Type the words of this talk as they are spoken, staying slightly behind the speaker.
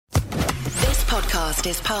podcast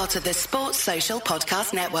is part of the Sports Social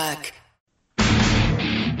Podcast Network.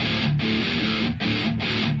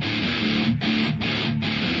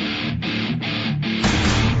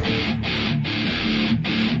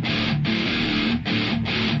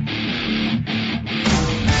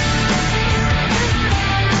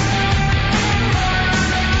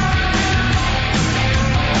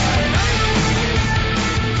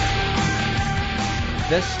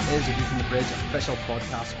 This is a View from the Bridge official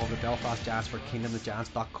podcast of the Belfast Giants for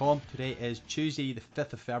KingdomTheGiants.com. Today is Tuesday, the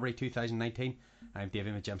 5th of February 2019. I'm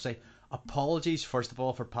Davey McGimsey. Apologies, first of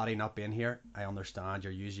all, for Paddy not being here. I understand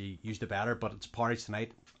you're usually used to better, but it's parties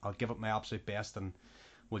tonight. I'll give it my absolute best and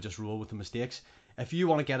we'll just roll with the mistakes. If you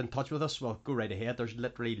want to get in touch with us, well, go right ahead. There's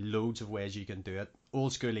literally loads of ways you can do it.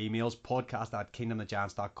 Old school emails, podcast at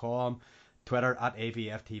KingdomTheGiants.com, Twitter at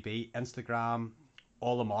AVFTB, Instagram,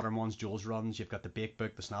 all the modern ones, Jules runs, you've got the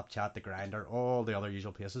Bakebook, the Snapchat, the Grinder, all the other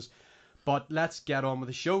usual places. But let's get on with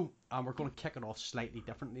the show, and we're going to kick it off slightly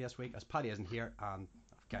differently this week, as Paddy isn't here, and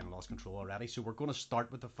I've kind of lost control already. So we're going to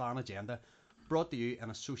start with the fan agenda, brought to you in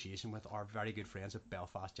association with our very good friends at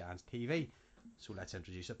Belfast Giants TV. So let's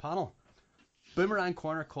introduce the panel. Boomerang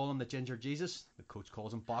Corner call him the Ginger Jesus, the coach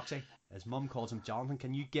calls him Boxy, his mum calls him Jonathan.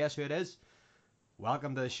 Can you guess who it is?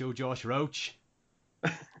 Welcome to the show, Josh Roach.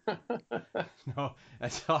 No,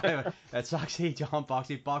 it's actually John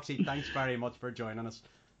Boxy. Boxy, thanks very much for joining us.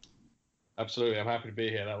 Absolutely, I'm happy to be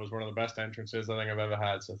here. That was one of the best entrances I think I've ever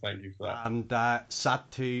had, so thank you for that. And sat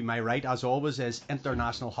to my right, as always, is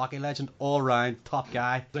international hockey legend, all-round top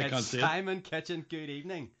guy. It's Simon Kitchen. Good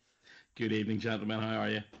evening. Good evening, gentlemen. How are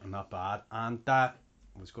you? Not bad. And I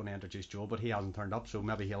was going to introduce Joe, but he hasn't turned up, so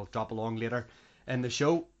maybe he'll drop along later in the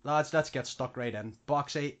show. Lads, let's get stuck right in.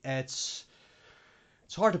 Boxy, it's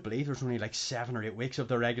hard to believe there's only like 7 or 8 weeks of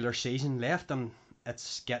the regular season left, and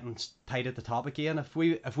it's getting tight at the top again. If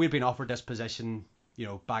we'd been offered this position,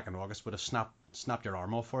 back in August, would have snapped your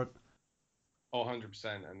arm off for it. Oh,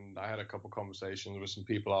 100%. And I had a couple conversations with some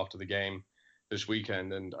people after the game this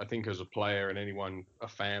weekend, and I think as a player and a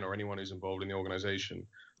fan or anyone who's involved in the organisation,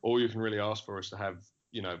 all you can really ask for is to have,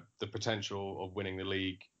 the potential of winning the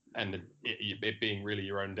league and it being really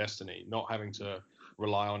your own destiny, not having to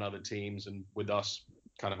rely on other teams. And with us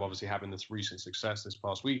kind of obviously having this recent success this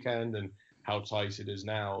past weekend and how tight it is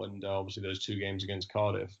now, and obviously those 2 games against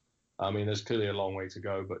Cardiff, I mean, there's clearly a long way to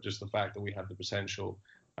go, but just the fact that we have the potential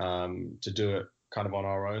to do it kind of on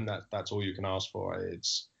our own, that's all you can ask for.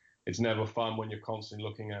 It's never fun when you're constantly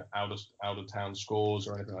looking at out of town scores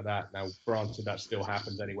or anything like that. Now, granted, that still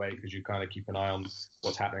happens anyway because you kind of keep an eye on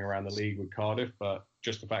what's happening around the league with Cardiff, but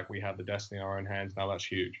just the fact we have the destiny in our own hands now, that's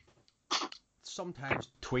huge. Sometimes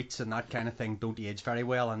tweets and that kind of thing don't age very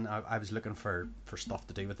well, and I was looking for stuff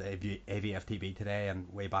to do with the AVFTB today, and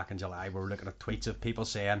way back in July we were looking at tweets of people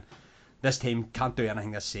saying this team can't do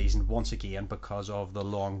anything this season once again because of the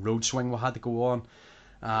long road swing we had to go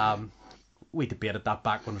on. We debated that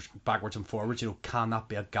backwards and forwards, can that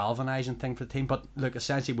be a galvanising thing for the team? But look,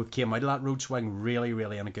 essentially we came out of that road swing really,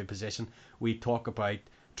 really in a good position. We talk about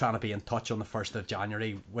trying to be in touch on the 1st of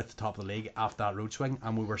January with the top of the league after that road swing,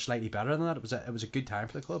 and we were slightly better than that. It was a good time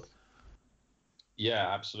for the club.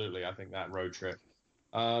 Yeah, absolutely. I think that road trip,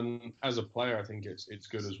 as a player, I think it's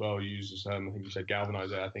good as well. You used the term, I think you said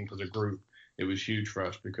galvanise it. I think as a group, it was huge for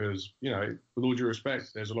us because, with all due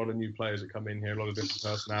respect, there's a lot of new players that come in here, a lot of different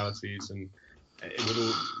personalities, and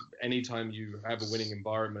anytime you have a winning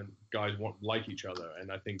environment, guys like each other.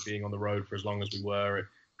 And I think being on the road for as long as we were, it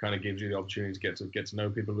kind of gives you the opportunity to get to know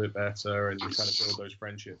people a bit better and kind of build those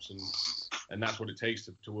friendships. And that's what it takes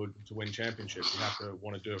to win championships. You have to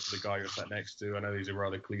want to do it for the guy you're sat next to. I know these are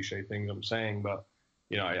rather cliche things I'm saying, but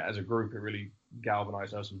as a group, it really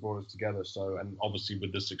galvanized us and brought us together. So, and obviously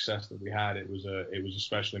with the success that we had, it was a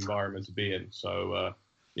special environment to be in. So,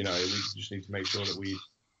 we just need to make sure that we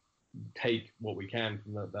take what we can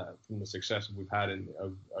from the success that we've had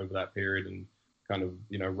over that period and kind of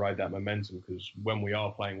ride that momentum, because when we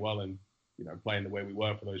are playing well and playing the way we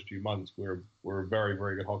were for those few months, we're a very,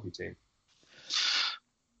 very good hockey team.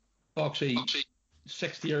 Boxy,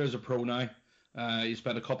 6th year as a pro now. You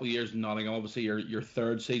spent a couple of years in Nottingham. Obviously, your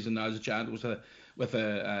 3rd season now as a Giant was with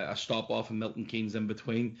a stop off in Milton Keynes in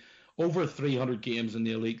between. Over 300 games in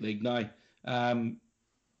the Elite League now.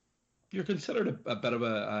 You're considered a bit of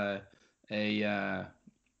a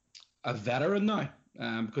veteran now,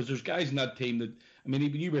 because there's guys in that team that, I mean,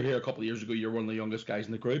 when you were here a couple of years ago, you're one of the youngest guys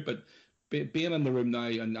in the group, but being in the room now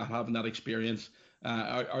and having that experience,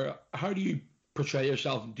 how do you portray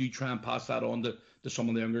yourself, and do you try and pass that on to some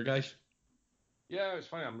of the younger guys? Yeah, it's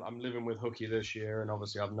funny. I'm living with Hookie this year, and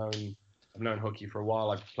obviously I've known I've known Hooky for a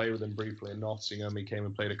while. I played with him briefly in Nottingham. He came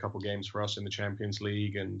and played a couple games for us in the Champions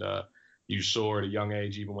League, and you saw at a young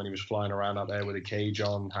age, even when he was flying around out there with a cage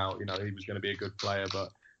on, how he was going to be a good player. But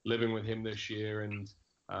living with him this year, and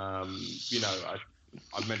I've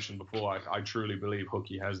mentioned before, I truly believe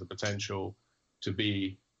Hooky has the potential to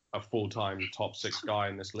be a full-time top 6 guy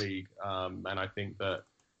in this league, and I think that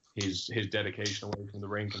his dedication away from the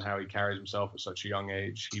rink and how he carries himself at such a young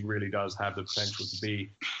age, he really does have the potential to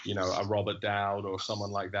be, a Robert Dowd or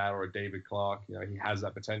someone like that, or a David Clark. He has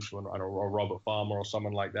that potential, or Robert Farmer or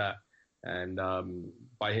someone like that. And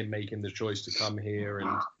by him making the choice to come here, and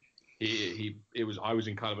I was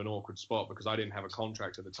in kind of an awkward spot because I didn't have a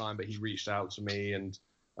contract at the time, but he reached out to me and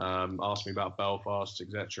asked me about Belfast,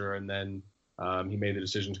 etc. And then he made the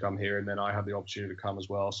decision to come here, and then I had the opportunity to come as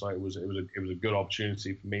well. So it was a good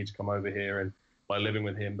opportunity for me to come over here and by living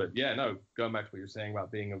with him. But yeah, no, going back to what you were saying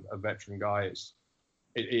about being a veteran guy,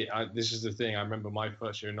 this is the thing. I remember my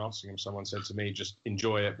first year in Nottingham, someone said to me, just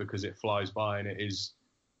enjoy it because it flies by, and it is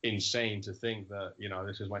insane to think that,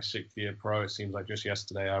 this is my 6th year pro. It seems like just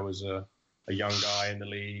yesterday I was a young guy in the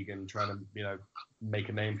league and trying to, make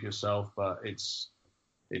a name for yourself. But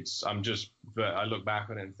I look back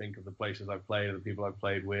on it and think of the places I've played, the people I've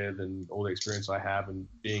played with, and all the experience I have, and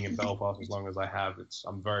being in Belfast as long as I have,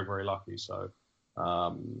 I'm very, very lucky. So,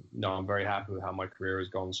 no, I'm very happy with how my career has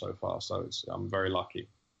gone so far. So I'm very lucky.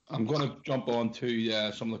 I'm going to jump on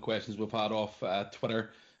to some of the questions we've had off Twitter.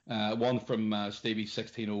 One from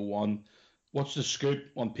Stevie1601. What's the scoop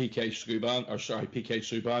on PK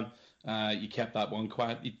Subban? You kept that one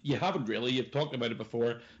quiet. You haven't really. You've talked about it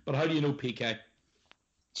before. But how do you know PK?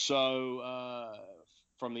 So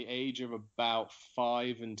from the age of about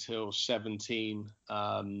 5 until 17,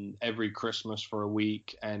 every Christmas for a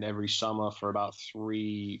week and every summer for about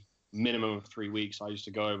minimum of 3 weeks, I used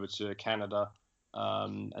to go over to Canada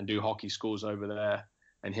and do hockey schools over there.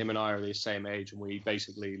 And him and I are the same age, and we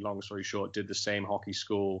basically, long story short, did the same hockey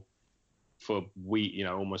school for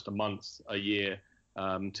almost a month, a year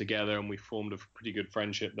together, and we formed a pretty good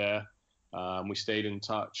friendship there. We stayed in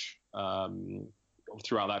touch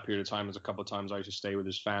throughout that period of time. There's a couple of times I used to stay with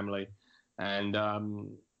his family, and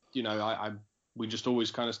we just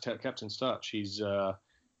always kind of kept in touch.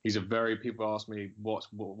 People ask me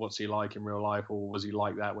what's he like in real life, or was he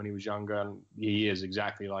like that when he was younger? And he is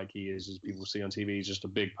exactly like he is, as people see on TV. He's just a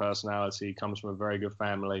big personality, comes from a very good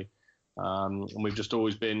family, and we've just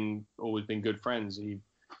always been good friends.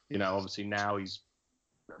 Obviously now he's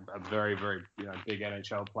a very, very big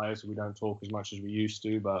NHL player, so we don't talk as much as we used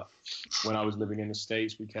to. But when I was living in the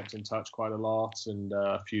States, we kept in touch quite a lot. And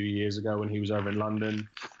a few years ago, when he was over in London,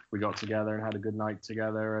 we got together and had a good night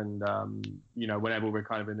together. And whenever we're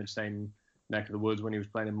kind of in the same neck of the woods, when he was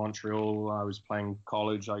playing in Montreal, I was playing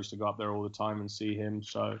college. I used to go up there all the time and see him.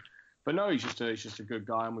 So, but no, he's just a good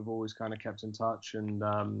guy, and we've always kind of kept in touch. And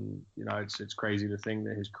it's crazy to think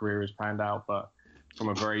that his career has panned out, but from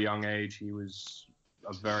a very young age, he was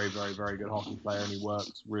a very, very, very good hockey player, and he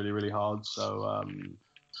worked really, really hard. So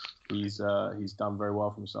he's done very well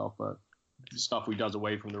for himself. But the stuff he does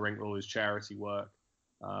away from the rink, all his charity work,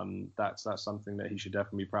 that's something that he should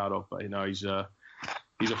definitely be proud of. But he's a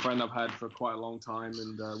friend I've had for quite a long time,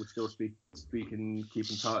 and we still speak and keep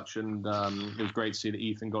in touch. And it was great to see that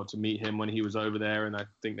Ethan got to meet him when he was over there, and I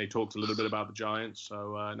think they talked a little bit about the Giants.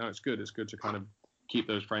 So no, it's good. It's good to kind of keep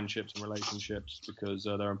those friendships and relationships because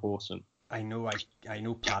they're important. I know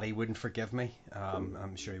Paddy wouldn't forgive me.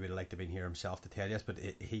 I'm sure he would have liked to have been here himself to tell you this, but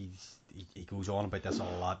he goes on about this a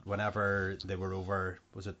lot. Whenever they were over,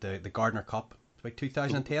 was it the Gardner Cup? It's about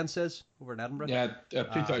 2010, says, over in Edinburgh. Yeah,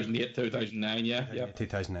 2008, 2009, yeah.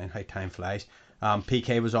 2009, how time flies.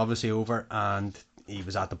 PK was obviously over, and he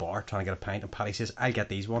was at the bar trying to get a pint, and Paddy says, I'll get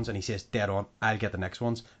these ones, and he says, dead on, I'll get the next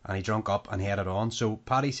ones, and he drunk up and headed on. So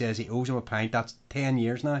Paddy says he owes him a pint. That's 10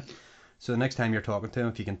 years now. So the next time you're talking to him,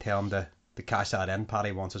 if you can tell him to cash that in,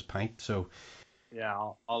 Paddy wants his pint. So yeah,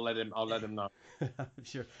 I'll let him know.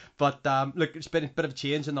 Sure. But look, it's been a bit of a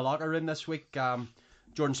change in the locker room this week.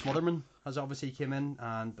 Jordan Smotherman has obviously came in,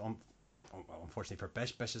 and unfortunately for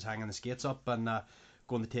Bish is hanging the skates up and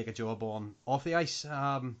going to take a job on off the ice.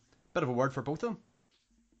 Bit of a word for both of them.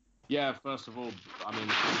 Yeah, first of all, I mean,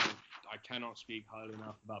 I cannot speak highly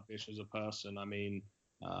enough about Bish as a person. I mean,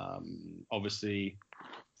 obviously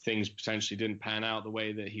things potentially didn't pan out the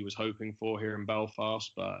way that he was hoping for here in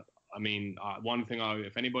Belfast. But I mean, one thing,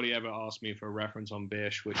 if anybody ever asked me for a reference on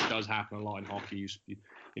Bish, which does happen a lot in hockey,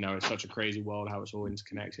 it's such a crazy world how it's all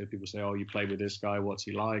interconnected. People say, oh, you played with this guy, what's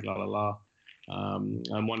he like, la, la, la.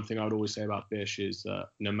 And one thing I would always say about Bish is that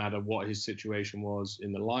no matter what his situation was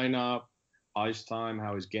in the lineup, ice time,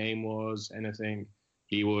 how his game was, anything,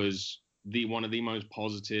 he was one of the most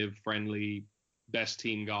positive, friendly, best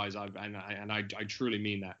team guys I truly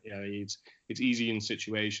mean that. You know, it's easy in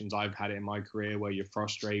situations. I've had it in my career where you're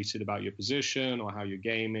frustrated about your position or how your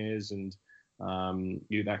game is, and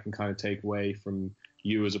that can kind of take away from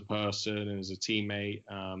you as a person and as a teammate.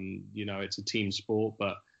 You know, it's a team sport, but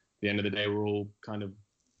at the end of the day, we're all kind of,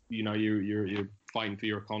 you know, you're fighting for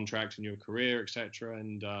your contract and your career, etc.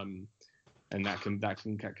 And that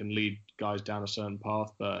can lead guys down a certain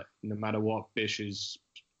path. But no matter what Bish's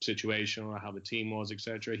situation or how the team was,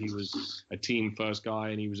 etc., he was a team first guy,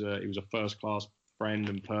 and he was a first class friend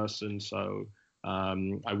and person. So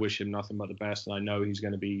I wish him nothing but the best, and I know he's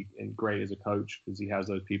going to be great as a coach because he has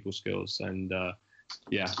those people skills. And I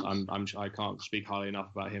can't speak highly enough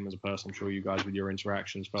about him as a person. I'm sure you guys with your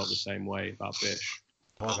interactions felt the same way about Bish.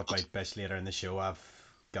 Talk about Bish later in the show. I've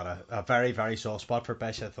got a very, very soft spot for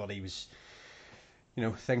Bish. I thought he was, you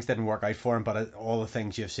know, things didn't work out for him, but all the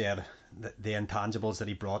things you've said, the intangibles that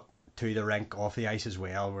he brought to the rink, off the ice as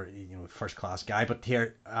well, were, you know, first class guy. But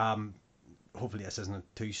here, hopefully this isn't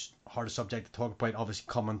too hard a subject to talk about. Obviously,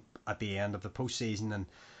 coming at the end of the postseason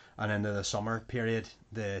and into the summer period,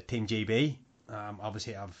 the Team GB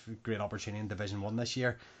obviously have great opportunity in Division 1 this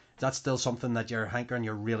year. Is that still something that you're hankering?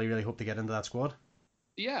 You really, really hope to get into that squad?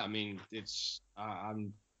 Yeah, I mean, it's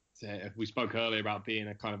we spoke earlier about being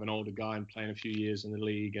a kind of an older guy and playing a few years in the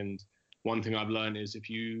league, and one thing I've learned is if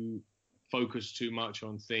you focus too much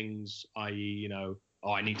on things, i.e., you know,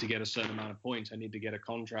 oh, I need to get a certain amount of points, I need to get a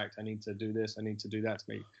contract, I need to do this, I need to do that to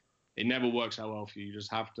me, it never works out well for you. You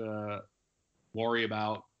just have to worry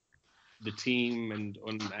about the team, and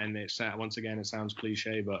once again, it sounds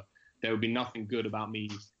cliche, but there would be nothing good about me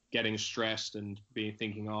getting stressed and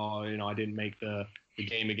thinking, oh, you know, I didn't make the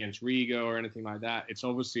game against Riga or anything like that. It's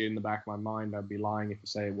obviously in the back of my mind. I'd be lying if I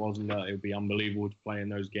say it wasn't. It would be unbelievable to play in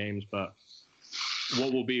those games, but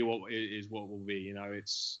what will be is what will be. You know,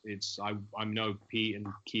 I know Pete and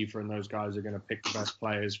Kiefer and those guys are going to pick the best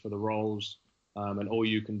players for the roles, and all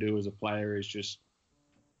you can do as a player is just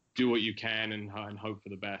do what you can and hope for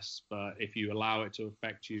the best. But if you allow it to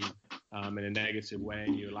affect you in a negative way,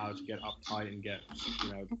 and you allow it to get uptight and get,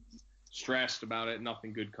 you know, stressed about it,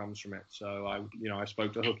 nothing good comes from it. So I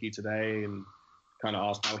spoke to Hookie today and kind of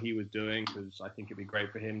asked how he was doing, because I think it'd be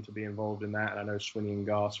great for him to be involved in that. And I know Swinney and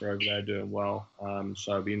Garth are over there doing well,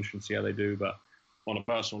 so it'd be interesting to see how they do. But on a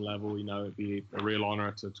personal level, you know, it'd be a real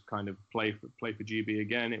honor to kind of play for GB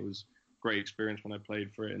again. It was a great experience when I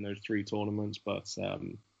played for it in those 3 tournaments, but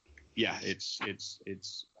yeah,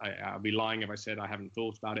 I'd be lying if I said I haven't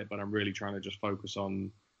thought about it, but I'm really trying to just focus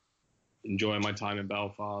on enjoying my time in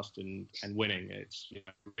Belfast and winning. It's, you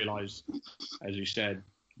know, realize, as you said,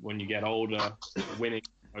 when you get older, winning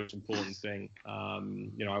is the most important thing.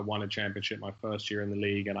 You know, I won a championship my first year in the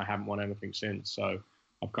league, and I haven't won anything since. So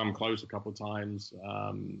I've come close a couple of times,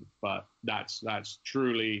 but that's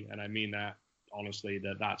truly, and I mean that honestly,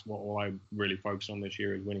 that's what all I really focus on this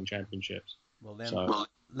year is winning championships. Well then,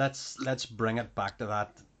 let's bring it back to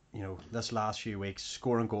that. You know, this last few weeks,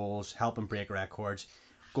 scoring goals, helping break records,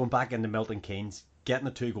 going back into Milton Keynes, getting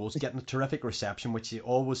the 2 goals, getting a terrific reception, which you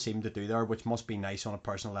always seem to do there, which must be nice on a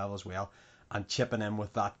personal level as well, and chipping in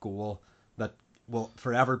with that goal that will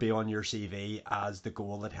forever be on your CV as the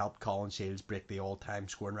goal that helped Colin Shields break the all-time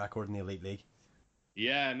scoring record in the Elite League.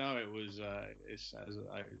 Yeah, no, it was.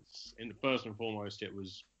 First and foremost,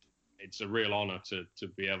 it's a real honour to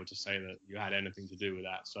be able to say that you had anything to do with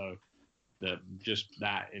that. So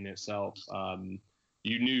that in itself,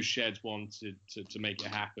 you knew Sheds wanted to make it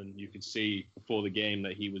happen. You could see before the game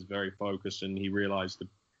that he was very focused, and he realised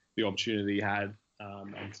the opportunity he had,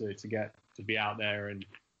 and to be out there and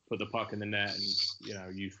put the puck in the net. And you know,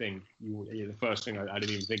 the first thing I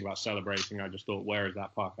didn't even think about celebrating. I just thought, where is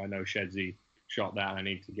that puck? I know Shedsy shot that. I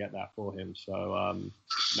need to get that for him. So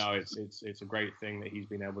no, it's a great thing that he's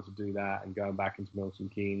been able to do that, and going back into Milton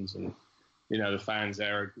Keynes, and you know, the fans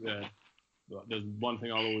there. There's one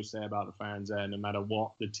thing I'll always say about the fans there, no matter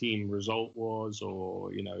what the team result was,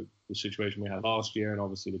 or you know, the situation we had last year, and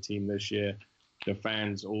obviously the team this year, the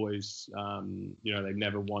fans always, you know, they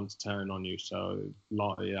never once turn on you. So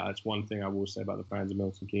yeah, that's one thing I will say about the fans of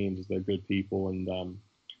Milton Keynes, is they're good people, and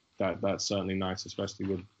that's certainly nice, especially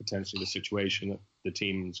with potentially the situation that the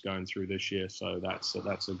team's going through this year. So that's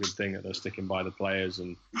a good thing that they're sticking by the players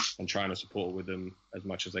and trying to support with them as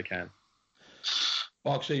much as they can.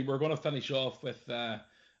 Actually, we're going to finish off with a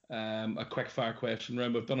quick fire question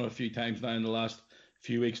round. We've done it a few times now in the last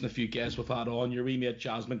few weeks, and a few guests we've had on. Your wee mate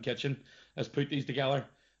Jasmine Kitchen has put these together,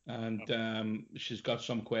 and she's got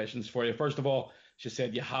some questions for you. First of all, she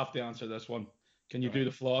said you have to answer this one. Can you do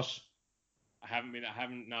the floss?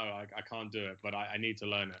 No, I can't do it, but I need to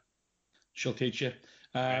learn it. She'll teach you.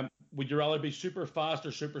 Would you rather be super fast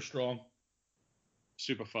or super strong?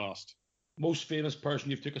 Super fast. Most famous person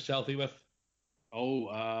you've took a selfie with? Oh,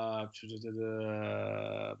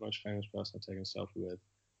 most famous person I've taken a selfie with.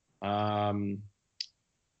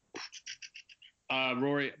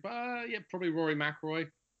 Rory. Yeah, probably Rory McIlroy.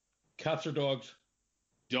 Cats or dogs?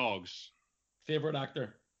 Dogs. Favorite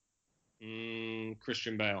actor?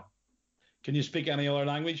 Christian Bale. Can you speak any other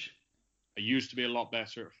language? I used to be a lot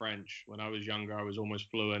better at French. When I was younger, I was almost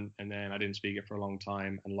fluent, and then I didn't speak it for a long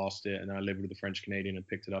time and lost it, and then I lived with a French Canadian and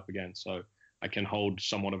picked it up again. So I can hold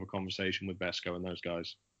somewhat of a conversation with Besco and those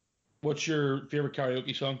guys. What's your favorite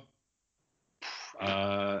karaoke song?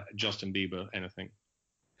 Justin Bieber, anything.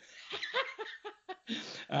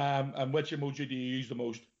 And which emoji do you use the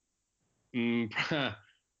most?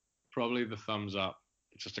 Probably the thumbs up.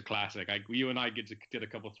 It's just a classic. You and I did a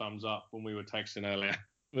couple of thumbs up when we were texting earlier.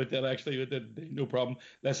 We did, no problem.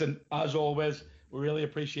 Listen, as always, we really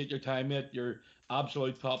appreciate your time, mate. You're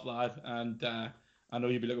absolute top lad, and I know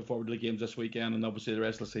you'll be looking forward to the games this weekend and obviously the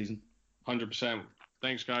rest of the season. 100%.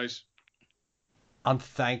 Thanks, guys. And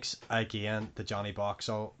thanks again to Johnny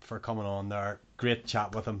Boxall for coming on there. Great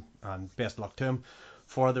chat with him, and best of luck to him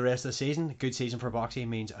for the rest of the season. A good season for Boxy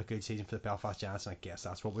means a good season for the Belfast Giants, and I guess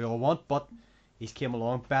that's what we all want. But he's came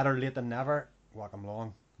along better late than never. Welcome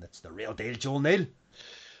along. That's the real deal, Joel Neal.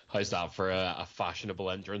 How's that for a fashionable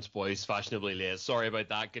entrance, boys? Fashionably late. Sorry about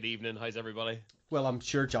that. Good evening. How's everybody? Well, I'm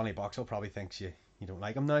sure Johnny Boxall probably thinks you don't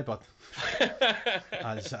like him now, but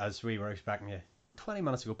as we were expecting you 20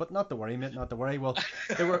 minutes ago. But not to worry, mate, not to worry. Well,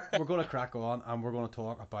 we're going to crack on, and we're going to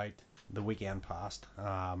talk about the weekend past.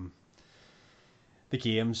 The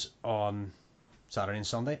games on Saturday and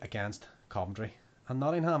Sunday against Coventry and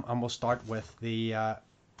Nottingham. And we'll start with the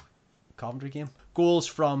Coventry game. Goals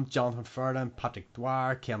from Jonathan Furlan, Patrick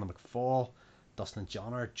Dwyer, Kenna McFall, Dustin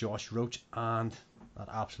Johnner, Josh Roach, and that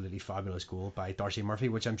absolutely fabulous goal by Darcy Murphy,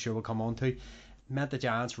 which I'm sure we'll come on to, meant the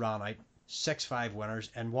Giants ran out 6-5 winners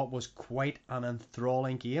in what was quite an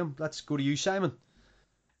enthralling game. Let's go to you, Simon.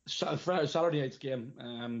 Saturday night's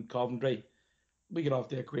game, Coventry, we get off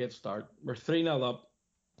to a great start. We're 3-0 up,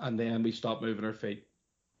 and then we stop moving our feet.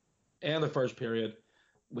 In the first period,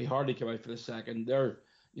 we hardly come out for the second.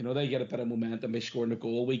 They get a bit of momentum by scoring a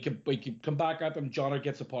goal. We can come back at them. Johnner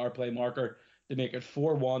gets a power play marker to make it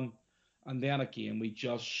 4-1, and then again we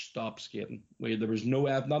just stopped skating. There was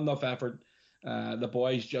not enough effort. The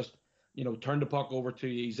boys just turned the puck over too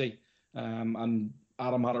easy, and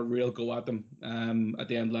Adam had a real go at them at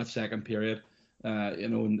the end of that second period.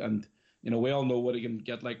 We all know what he can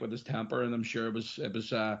get like with his temper, and I'm sure it was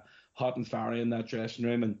hot and fiery in that dressing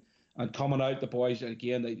room. And coming out, the boys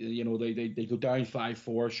again, they go down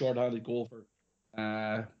 5-4, short-handed goal for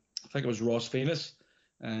I think it was Ross Venus,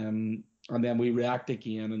 and then we react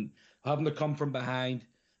again and having to come from behind.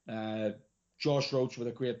 Josh Roach with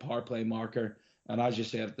a great power play marker, and as you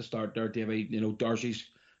said at the start there, Davey, Darcy's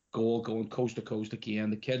goal going coast to coast again.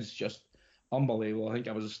 The kid's just unbelievable. I think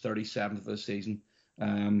that was his 37th of the season.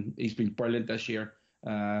 He's been brilliant this year.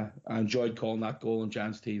 I enjoyed calling that goal on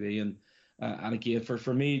Giants TV, and again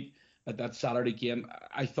for me at that Saturday game,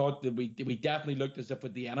 I thought that we definitely looked as if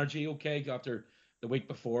with the energy okay after the week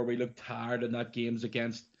before. We looked tired in that games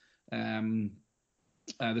against the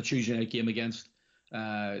Tuesday night game against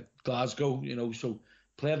Glasgow. So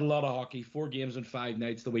played a lot of hockey, 4 games in 5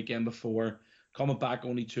 nights the weekend before, coming back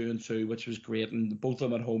only 2-2, which was great, and both of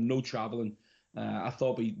them at home, no travelling. I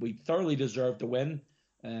thought we thoroughly deserved the win.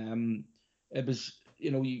 It was,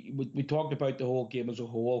 we talked about the whole game as a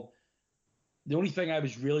whole. The only thing I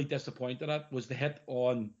was really disappointed at was the hit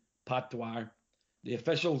on Pat Dwyer. The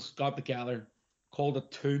officials got together, called a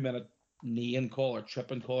 2-minute kneeing call or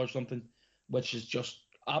tripping call or something, which is just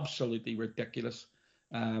absolutely ridiculous.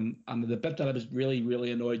 And the bit that was really,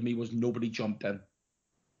 really annoyed me was nobody jumped in.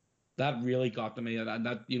 That really got to me. And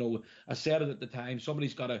that, I said it at the time,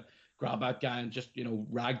 somebody's got to grab that guy and just,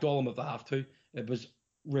 ragdoll him if they have to. It was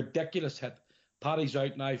ridiculous hit. Paddy's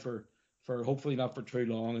out now for hopefully not for too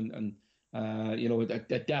long. And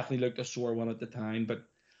it definitely looked a sore one at the time. But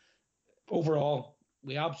overall,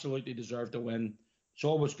 we absolutely deserved to win. It's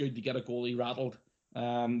always good to get a goalie rattled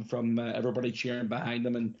from everybody cheering behind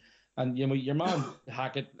them. And your man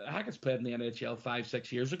Hackett's played in the NHL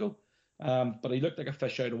 5-6 years ago. But he looked like a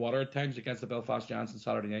fish out of water at times against the Belfast Giants on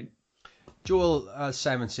Saturday night. Joel, as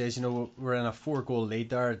Simon says, we're in a 4-goal lead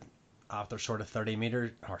there after sort of 30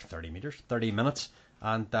 minutes,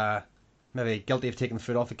 and maybe guilty of taking the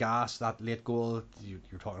foot off the gas. That late goal, you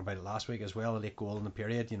were talking about it last week as well, a late goal in the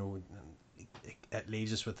period, it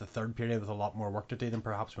leaves us with the third period with a lot more work to do than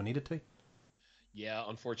perhaps we needed to. Yeah,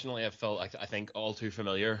 unfortunately, I think all too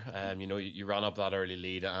familiar. You ran up that early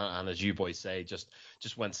lead, and as you boys say, just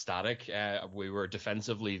went static. We were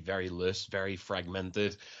defensively very loose, very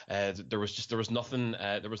fragmented. There was nothing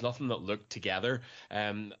that looked together.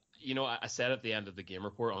 I said at the end of the game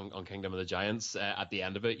report on Kingdom of the Giants, at the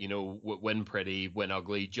end of it, win pretty, win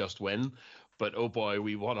ugly, just win. But oh boy,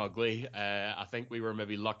 we won ugly. I think we were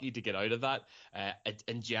maybe lucky to get out of that.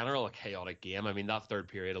 In general, a chaotic game. I mean, that third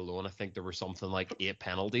period alone, I think there were something like 8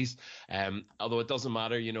 penalties. Although it doesn't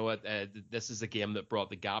matter, this is a game that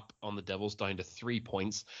brought the gap on the Devils down to 3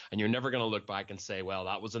 points, and you're never going to look back and say, well,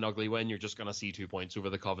 that was an ugly win. You're just going to see 2 points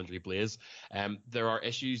over the Coventry Blaze. There are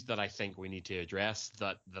issues that I think we need to address,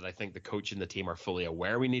 that I think the coach and the team are fully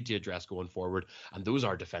aware we need to address going forward, and those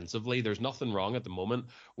are defensively. There's nothing wrong at the moment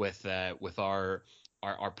with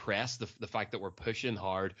our press, the fact that we're pushing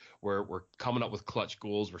hard, we're coming up with clutch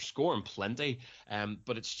goals, we're scoring plenty,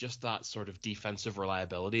 but it's just that sort of defensive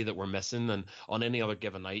reliability that we're missing. And on any other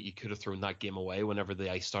given night, you could have thrown that game away whenever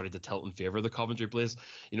the ice started to tilt in favour of the Coventry Blaze.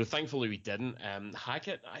 Thankfully we didn't.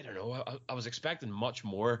 Hackett, I don't know, I was expecting much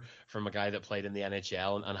more from a guy that played in the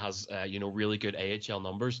NHL and has really good AHL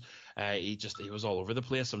numbers. He was all over the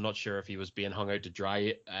place. I'm not sure if he was being hung out to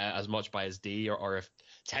dry as much by his D, or if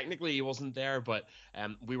technically he wasn't there, but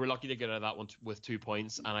we were lucky to get out of that one with 2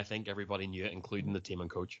 points, and I think everybody knew it, including the team and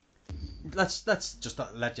coach. Let's just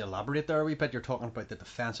let you elaborate there a wee bit. You're talking about the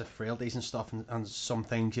defensive frailties and stuff, and some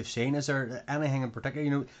things you've seen. Is there anything in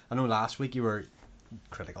particular? I know last week you were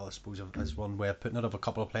critical, I suppose, as one way of putting it, of a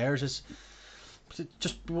couple of players. Is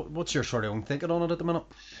just what's your sort of own thinking on it at the minute?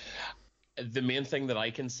 The main thing that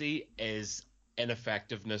I can see is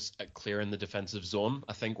ineffectiveness at clearing the defensive zone.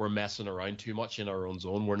 I think we're messing around too much in our own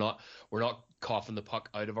zone. We're not coughing the puck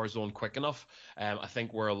out of our zone quick enough. I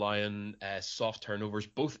think we're allowing soft turnovers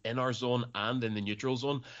both in our zone and in the neutral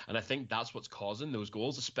zone, and I think that's what's causing those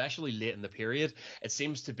goals, especially late in the period. It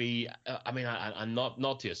seems to be, I'm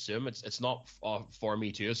not to assume, it's not for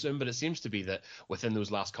me to assume, but it seems to be that within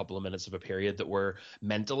those last couple of minutes of a period that we're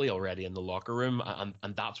mentally already in the locker room,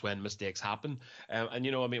 and that's when mistakes happen.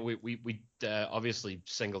 We obviously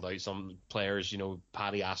singled out some players.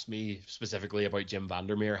 Paddy asked me specifically about Jim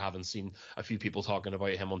Vandermeer, having seen a few people talking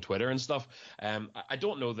about him on Twitter and stuff. I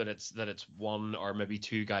don't know that it's one or maybe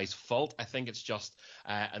two guys' fault. I think it's just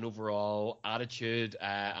an overall attitude,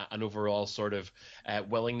 an overall sort of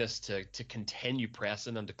willingness to continue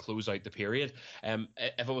pressing and to close out the period.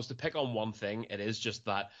 If I was to pick on one thing, it is just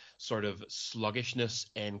that sort of sluggishness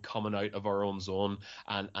in coming out of our own zone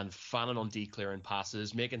and fanning on declearing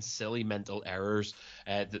passes, making silly mental errors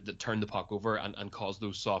that turn the puck over and cause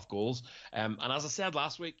those soft goals. And as I said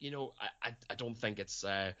last week, I don't think it's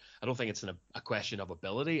a question of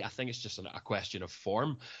ability. I think it's just a question of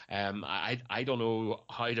form. I don't know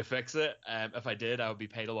how to fix it. If I did, I would be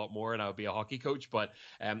paid a lot more and I would be a hockey coach. But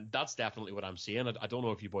that's definitely what I'm seeing. I don't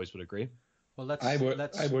know if you boys would agree. Well, let's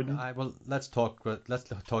talk to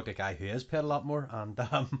a guy who is paid a lot more, and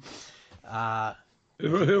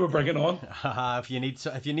who we're bringing on. If you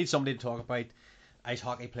need somebody to talk about ice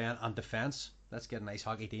hockey playing and defence, let's get an ice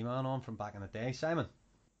hockey D-man on from back in the day, Simon.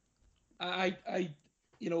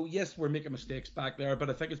 Yes, we're making mistakes back there, but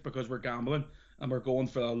I think it's because we're gambling and we're going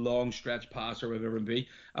for a long stretch pass or whatever it be.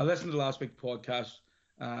 I listened to last week's podcast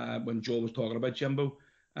when Joe was talking about Jimbo,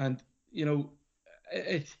 and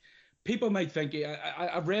people might think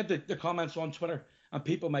I've read the comments on Twitter, and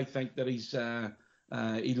people might think that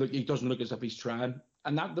he doesn't look as if he's trying,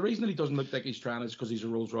 and the reason that he doesn't look like he's trying is because he's a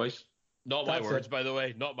Rolls Royce. Not my words, by the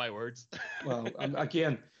way. Not my words. Well,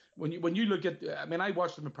 again, when you look at, I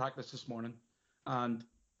watched him in practice this morning, and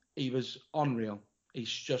he was unreal. He's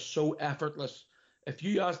just so effortless. If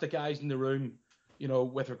you ask the guys in the room,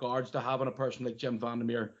 with regards to having a person like Jim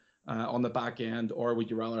Vandermeer on the back end, or would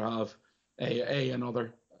you rather have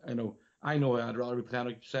another? I know I'd rather be playing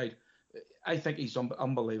outside. I think he's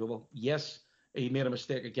unbelievable. Yes, he made a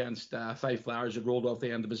mistake against Five Flyers. It rolled off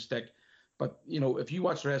the end of his stick. But, if you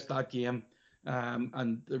watch the rest of that game,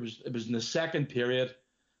 and it was in the second period,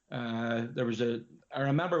 I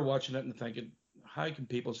remember watching it and thinking, how can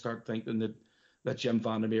people start thinking that Jim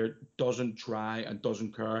Vandermeer doesn't try and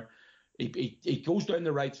doesn't care? He goes down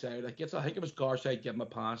the right side. I think it was Garside, give him a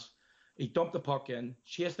pass. He dumped the puck in,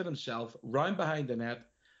 chased it himself, round behind the net.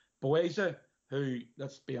 Boeza, who,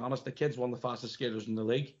 let's be honest, the kid's one of the fastest skaters in the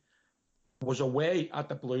league, was away at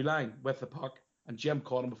the blue line with the puck, and Jim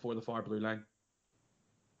caught him before the far blue line.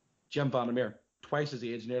 Jim Vandermeer, twice his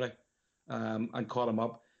age nearly, and caught him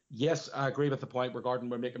up. Yes, I agree with the point regarding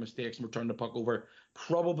we're making mistakes and we're turning the puck over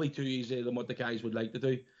probably too easy than what the guys would like to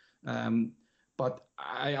do. But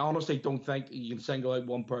I honestly don't think you can single out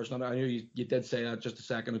one person. I know you did say that just a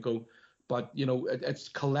second ago, but it's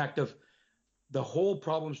collective. The whole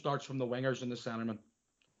problem starts from the wingers and the centermen.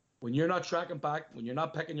 When you're not tracking back, when you're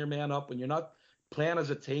not picking your man up, when you're not playing as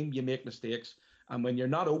a team, you make mistakes. And when you're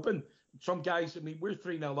not open, some guys, I mean, we're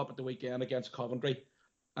 3-0 up at the weekend against Coventry,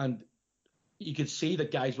 and you could see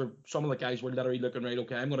that some of the guys were literally looking, right,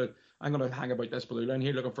 okay, I'm gonna hang about this blue line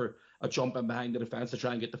here, looking for a jump in behind the defence to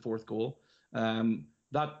try and get the fourth goal.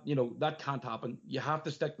 That can't happen. You have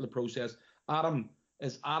to stick to the process. Adam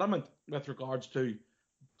is adamant with regards to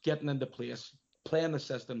getting into place, playing the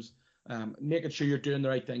systems, making sure you're doing the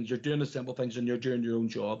right things, you're doing the simple things, and you're doing your own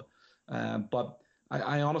job. But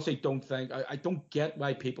I honestly don't think, I don't get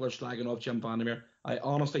why people are slagging off Jim Vandermeer. I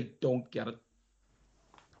honestly don't get it.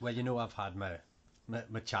 Well, I've had my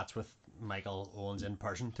chats with Michael Owens in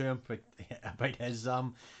person to him about his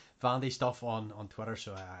Vandy stuff on Twitter,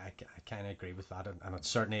 so I kind of agree with that, and it's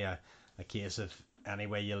certainly a case of any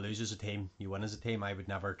way you lose as a team, you win as a team. I would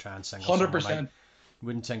never try and single 100%. out.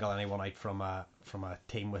 Wouldn't single anyone out from a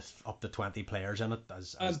team with up to 20 players in it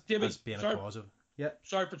as David, as being a cause of. Yeah.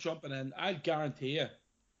 Sorry for jumping in. I guarantee you,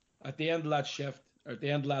 at the end of that shift, or at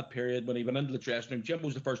the end of that period, when he went into the dressing room, Jim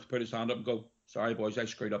was the first to put his hand up and go, "Sorry, boys, I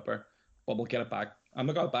screwed up there, but we'll get it back." And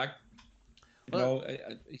we got it back.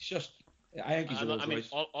 It's just, I think he's a Rolls Royce.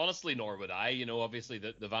 Honestly, nor would I. Obviously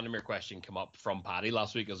the Vandermeer question came up from Paddy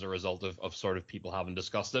last week as a result of sort of people having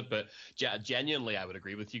discussed it. But genuinely, I would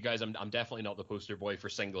agree with you guys. I'm definitely not the poster boy for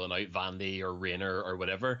singling out Vandy or Rayner or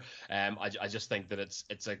whatever. I just think that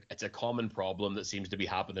it's a common problem that seems to be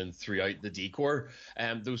happening throughout the decor.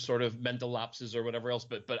 Those sort of mental lapses or whatever else.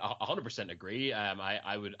 But 100% agree.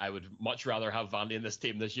 I would much rather have Vandy in this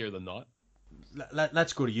team this year than not.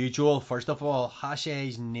 Let's go to you, Joel. First of all,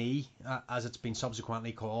 Haché's knee, as it's been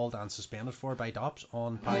subsequently called and suspended for by Dops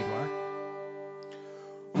on Paddy Dwyer.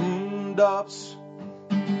 Dops.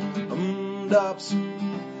 Dops.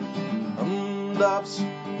 Dops.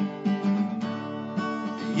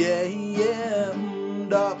 Yeah.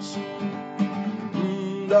 Dops.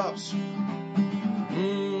 Dops.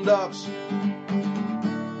 Dops.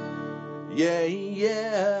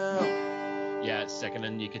 Yeah. Yeah, it's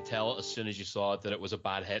sickening. You could tell as soon as you saw it that it was a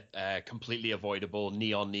bad hit, completely avoidable,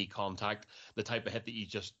 knee-on-knee contact, the type of hit that you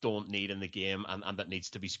just don't need in the game and that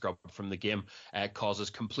needs to be scrubbed from the game,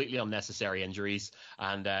 causes completely unnecessary injuries.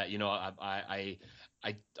 And,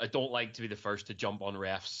 I don't like to be the first to jump on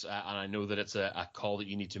refs, and I know that it's a call that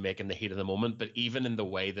you need to make in the heat of the moment, but even in the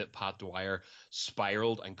way that Pat Dwyer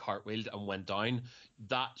spiraled and cartwheeled and went down,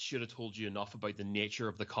 that should have told you enough about the nature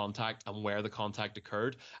of the contact and where the contact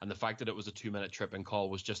occurred. And the fact that it was a 2-minute tripping call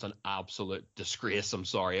was just an absolute disgrace. I'm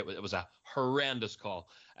sorry. It was a horrendous call.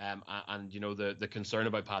 And the concern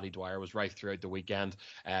about Paddy Dwyer was right throughout the weekend.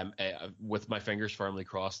 With my fingers firmly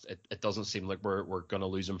crossed, it doesn't seem like we're going to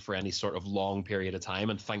lose him for any sort of long period of time.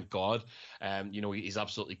 And thank God, he's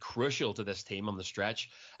absolutely crucial to this team on the stretch.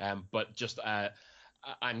 But just I'm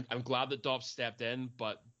glad that Dobbs stepped in,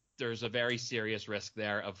 but there's a very serious risk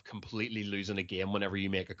there of completely losing a game whenever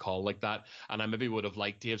you make a call like that. And I maybe would have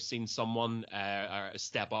liked to have seen someone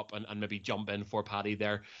step up and maybe jump in for Paddy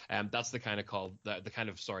there. That's the kind of call, the kind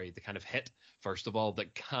of hit, first of all,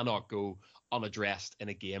 that cannot go unaddressed in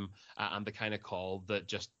a game, and the kind of call that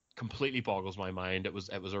just completely boggles my mind. It was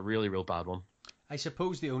a really, real bad one. I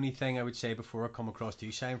suppose the only thing I would say before I come across to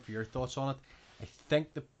you, Simon, for your thoughts on it, I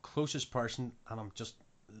think the closest person, and I'm just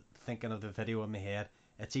thinking of the video in my head,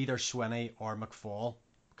 it's either Swinney or McFall,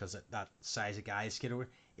 because that size of guy is skate over.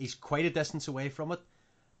 He's quite a distance away from it,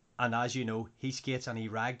 and as you know, he skates and he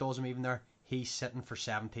ragdolls him even there. He's sitting for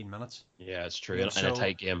 17 minutes. Yeah, it's true. In a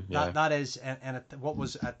tight game. That is, and what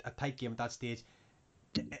was a tight game at that stage.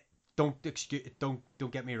 Don't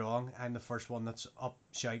get me wrong. I'm the first one that's up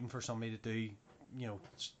shouting for somebody to do,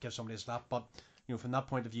 give somebody a slap. But from that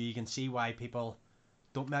point of view, you can see why people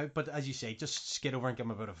don't know. But as you say, just skid over and give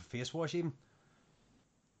him a bit of a face wash even.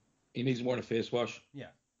 He needs more than a face wash.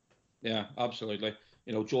 Yeah, absolutely.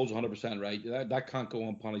 Joel's 100% right. That can't go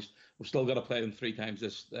unpunished. We've still got to play them 3 times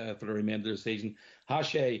this for the remainder of the season.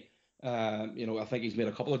 Haché, I think he's made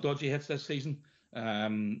a couple of dodgy hits this season.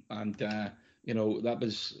 That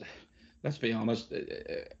was, let's be honest,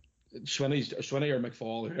 Swinney or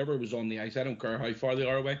McFall, whoever was on the ice, I don't care how far they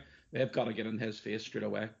are away, they've got to get in his face straight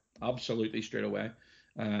away. Absolutely straight away.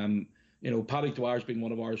 Paddy Dwyer's been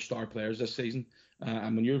one of our star players this season.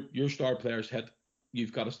 And when your star players hit,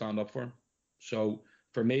 you've got to stand up for him. So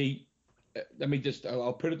for me,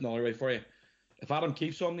 I'll put it another way for you. If Adam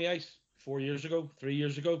Keefe's on the ice 3 years ago,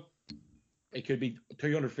 it could be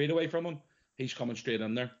 200 feet away from him. He's coming straight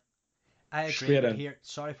in there. I agree. Here,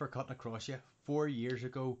 sorry for cutting across you. 4 years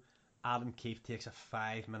ago, Adam Keefe takes a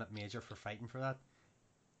 5-minute major for fighting for that.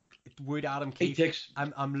 Would Adam Keefe...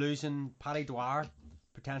 I'm losing Paddy Dwyer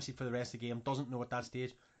potentially for the rest of the game. Doesn't know at that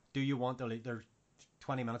stage. Do you want to lose? There's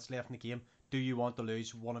 20 minutes left in the game. Do you want to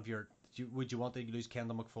lose one of your... Would you want to lose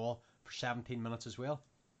Kendall McFall for 17 minutes as well?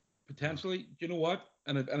 Potentially. You know what?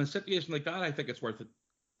 In a situation like that, I think it's worth it.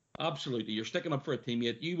 Absolutely. You're sticking up for a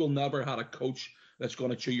teammate. You will never have a coach that's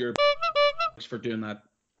going to chew your for doing that.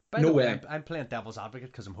 By the way, I'm playing devil's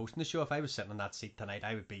advocate because I'm hosting the show. If I was sitting in that seat tonight,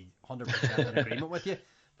 I would be 100% in agreement with you.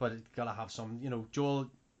 But it's got to have some,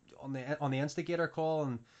 Joel on the instigator call,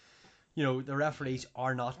 and the referees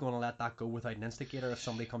are not going to let that go without an instigator if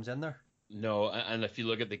somebody comes in there. No, and if you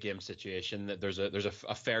look at the game situation, there's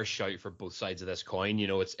a fair shout for both sides of this coin.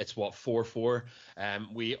 It's what 4-4.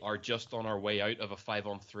 We are just on our way out of a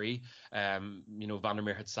 5-on-3.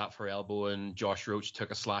 Vandermeer had sat for elbow, and Josh Roach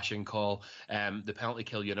took a slashing call. The penalty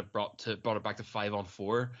kill unit brought it back to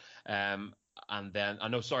 5-on-4. And then,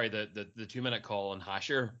 the 2-minute call on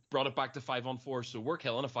Hasher brought it back to 5-on-4. So we're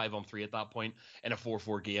killing a 5-on-3 at that point in a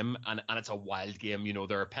 4-4 game. And it's a wild game.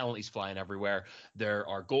 There are penalties flying everywhere. There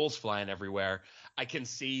are goals flying everywhere. I can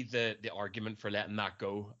see the argument for letting that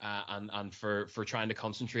go and for trying to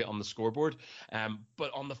concentrate on the scoreboard.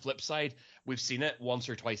 But on the flip side, we've seen it once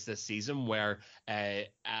or twice this season where an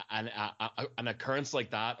occurrence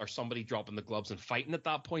like that, or somebody dropping the gloves and fighting at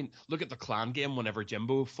that point. Look at the Clan game whenever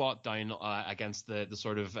Jimbo fought down against the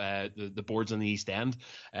sort of the boards on the East End.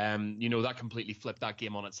 That completely flipped that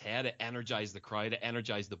game on its head. It energized the crowd. It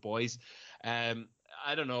energized the boys. I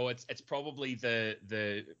don't know. It's probably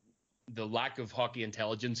the lack of hockey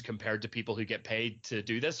intelligence compared to people who get paid to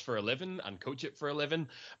do this for a living and coach it for a living.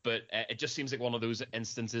 But it just seems like one of those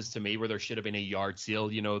instances to me where there should have been a yard sale.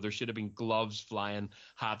 There should have been gloves flying,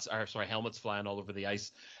 helmets flying all over the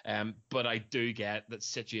ice. But I do get that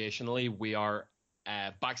situationally we are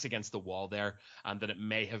backs against the wall there, and that it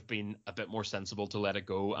may have been a bit more sensible to let it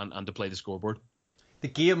go and to play the scoreboard. The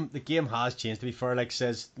game has changed, to be fair. Like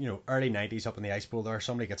says, early 90s up in the ice bowl there,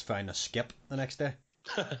 somebody gets found a skip the next day.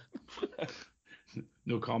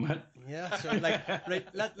 No comment. Yeah, so right,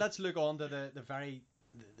 let's look on to the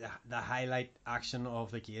highlight action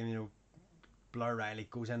of the game. Blair Riley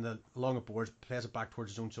goes along the boards, plays it back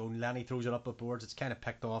towards his own zone. Lenny throws it up the boards. It's kind of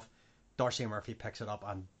picked off. Darcy Murphy picks it up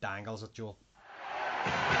and dangles it, Joel.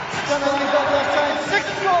 Stunning double time. 6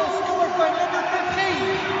 goals scored by number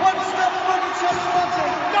 15. One step from Manchester,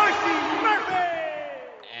 Darcy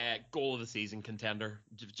Murphy. Goal of the season contender,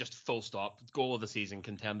 just full stop. Goal of the season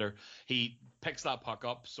contender. He picks that puck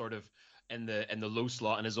up sort of in the low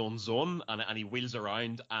slot in his own zone, and he wheels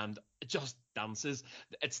around and just dances.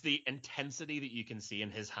 It's the intensity that you can see in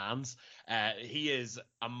his hands. He is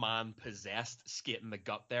a man possessed, skating the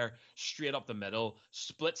gut there, straight up the middle,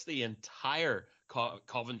 splits the entire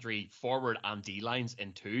Coventry forward and D lines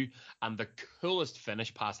in two, and the coolest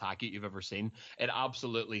finish past Hackett you've ever seen. It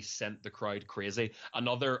absolutely sent the crowd crazy.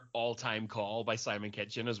 Another all-time call by Simon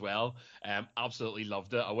Kitchen as well. Absolutely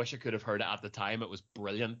loved it. I wish I could have heard it at the time. It was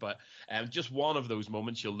brilliant, but just one of those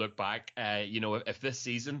moments you'll look back. If this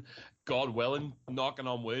season, God willing, knocking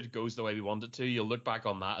on wood, goes the way we want it to, you'll look back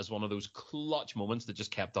on that as one of those clutch moments that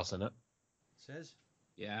just kept us in it. Says.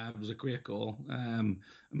 Yeah, it was a great goal.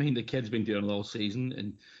 The kid's been doing it all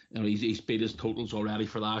season, and he's beat his totals already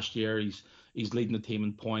for last year. He's leading the team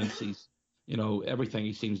in points. He's everything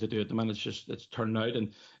he seems to do at the minute, it's turned out,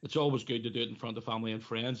 and it's always good to do it in front of family and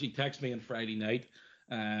friends. He texted me on Friday night,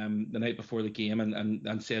 the night before the game,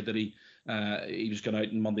 and said that he was going out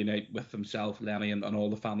on Monday night with himself, Lenny, and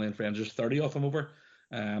all the family and friends. There's 30 of them over,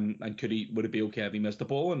 and would it be okay if he missed the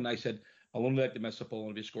ball? And I said, I'll only like to miss the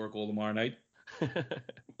ball if you score a goal tomorrow night.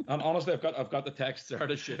 And honestly, I've got the text there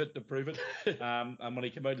to show it, to prove it. And when he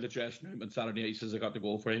came out of the dressing room on Saturday night, he says, I got the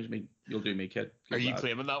goal for him. I mean, you'll do me, kid. Are you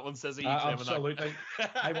claiming that one, says he? Absolutely.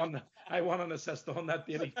 I won an assist on that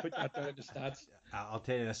day. He put that down in the stats. I'll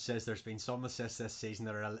tell you this, says there's been some assists this season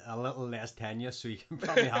that are a little less tenuous, so you can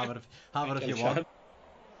probably have it if you want.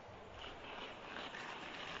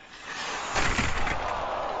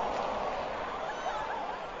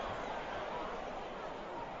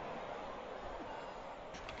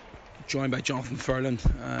 Joined by Jonathan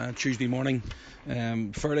Furland Tuesday morning.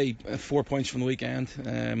 Fairly 4 points from the weekend.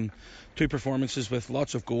 2 performances with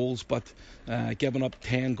lots of goals, but giving up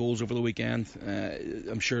 10 goals over the weekend.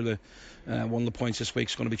 I'm sure one of the points this week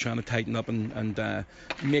is going to be trying to tighten up and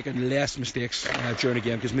making less mistakes during the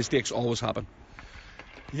game, because mistakes always happen.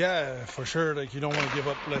 Yeah, for sure. Like, you don't want to give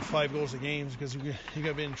up 5 goals a game, because you got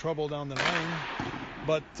to be in trouble down the line.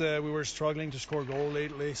 But we were struggling to score a goal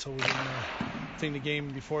lately, so we didn't think the game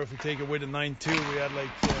before, if we take it with a 9-2, we had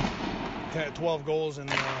 12 goals in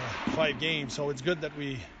 5 games, so it's good that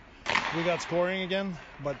we got scoring again.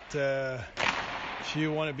 But if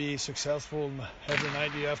you want to be successful every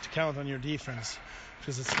night, you have to count on your defense,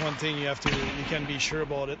 because it's one thing you can be sure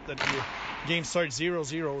about it, that your game starts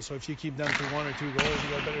 0-0. So if you keep them to 1 or 2 goals, you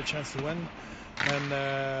got a better chance to win.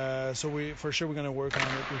 And so we're going to work on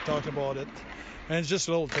it. We talked about it, and it's just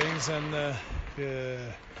little things. And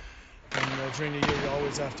during the year, you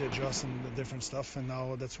always have to adjust and the different stuff. And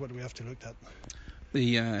now that's what we have to look at.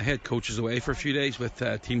 The head coach is away for a few days with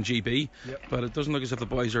Team GB, Yep. but it doesn't look as if the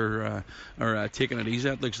boys are taking it easy.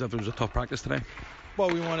 It looks as if it was a tough practice today. Well,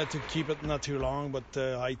 we wanted to keep it not too long, but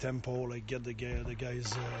high tempo, like get the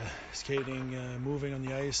guys skating, moving on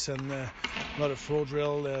the ice, and a lot of flow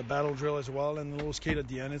drill, battle drill as well, and a little skate at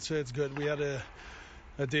the end. It's good. We had a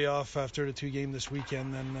day off after the 2 games this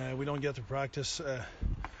weekend, and we don't get to practice a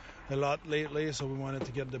lot lately, so we wanted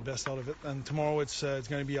to get the best out of it. And tomorrow it's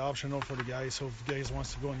going to be optional for the guys, so if the guys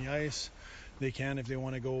wants to go on the ice, they can. If they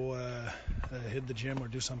want to go hit the gym or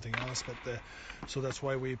do something else, but so that's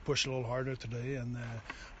why we push a little harder today. And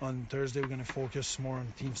on Thursday we're going to focus more on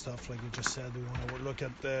team stuff, like we just said. We want to look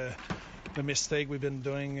at the mistake we've been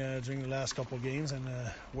doing during the last couple of games, and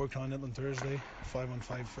work on it on Thursday,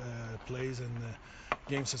 5-on-5 plays and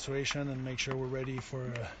game situation, and make sure we're ready for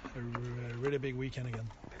a really big weekend again.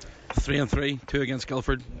 3-3, 2 against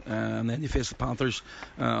Guildford, and then you face the Panthers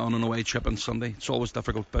on an away trip on Sunday. It's always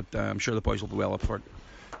difficult, but I'm sure the boys will be well up for it.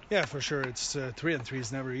 Yeah, for sure. It's 3-3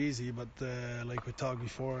 is never easy, but like we talked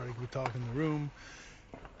before, like we talked in the room,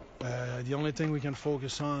 the only thing we can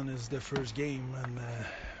focus on is the first game. And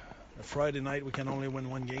Friday night we can only win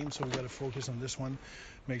 1 game, so we got to focus on this one.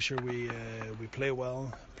 Make sure we play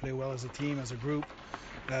well as a team, as a group,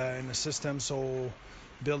 in the system. So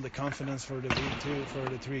build the confidence for the week too, for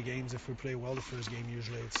the 3 games. If we play well the first game,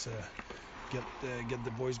 usually it's get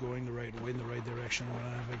the boys going the right way, in the right direction. We're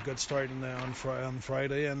gonna have a good start on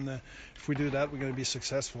Friday, and if we do that, we're gonna be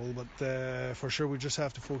successful. But for sure, we just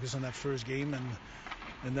have to focus on that first game,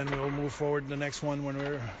 and then we'll move forward to the next one when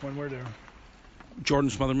we're there.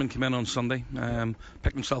 Jordan Smotherman came in on Sunday,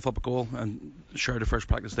 picked himself up a goal, and shared the first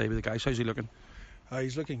practice day with the guys. How's he looking?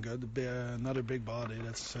 He's looking good. Another big body.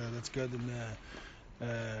 That's good in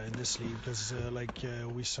this league, because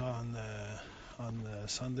we saw on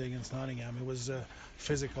Sunday against Nottingham, it was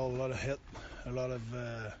physical, a lot of hit, a lot of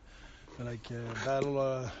battle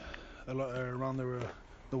a lot around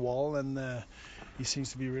the wall, and he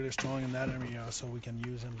seems to be really strong in that area, so we can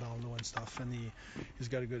use him down low and stuff. And he's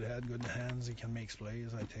got a good head, good hands. He can make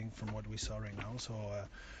plays, I think, from what we saw right now. So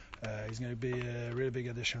he's going to be a really big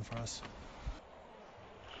addition for us.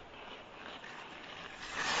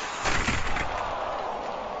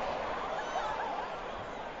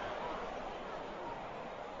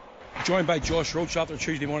 Joined by Josh Roach after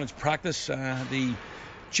Tuesday morning's practice, the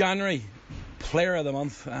January Player of the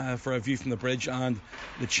Month for a view from the bridge, and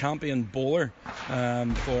the champion bowler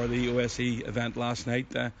for the OSE event last night.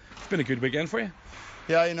 It's been a good weekend for you.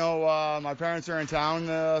 Yeah, my parents are in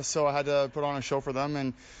town, so I had to put on a show for them,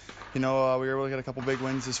 and we were able to get a couple big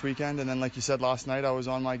wins this weekend. And then, like you said, last night I was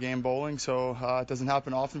on my game bowling, so it doesn't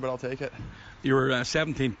happen often, but I'll take it. You were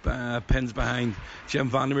 17 pins behind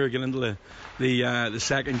Jim Vandermeer getting into the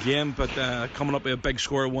second game, but coming up with a big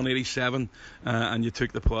score of 187, and you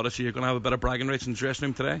took the plot. So you're going to have a bit of bragging rights in the dressing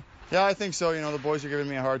room today? Yeah, I think so. The boys are giving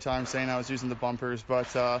me a hard time saying I was using the bumpers, but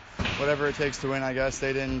whatever it takes to win, I guess.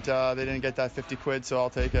 They didn't get that 50 quid, so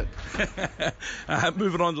I'll take it.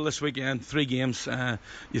 Moving on to this weekend, 3 games.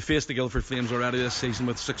 You faced the Guildford Flames already this season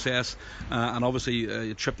with success, and obviously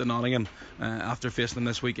you tripped to Nottingham after facing them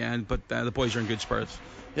this weekend, but the boys are in good spirits.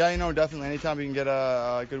 Yeah, definitely. Anytime we can get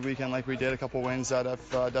a good weekend like we did, a couple wins, that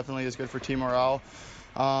definitely is good for team morale.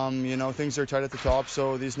 Things are tight at the top,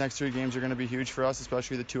 so these next 3 games are going to be huge for us,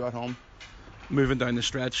 especially the 2 at home. Moving down the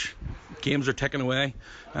stretch, games are ticking away.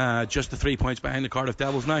 Just the 3 points behind the Cardiff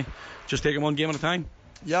Devils now. Just taking one game at a time.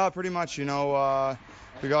 Yeah, pretty much. We got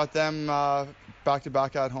them back to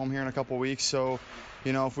back at home here in a couple weeks, so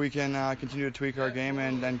if we can continue to tweak our game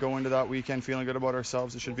and go into that weekend feeling good about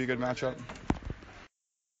ourselves, it should be a good matchup.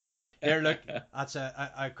 There, look, that's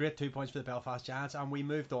a great 2 points for the Belfast Giants, and we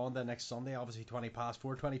moved on to next Sunday, obviously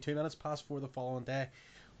 22 minutes past 4 the following day.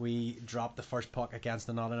 We dropped the first puck against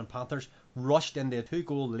the Nottingham Panthers, rushed into a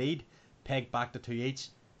 2-goal lead, pegged back to 2 each,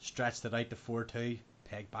 stretched it out to 4-2,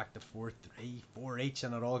 pegged back to 4-3, 4 each,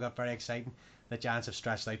 and it all got very exciting. The Giants have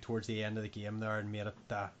stretched out towards the end of the game there and made it,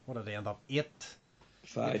 what did they end up,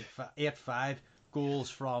 8-5 goals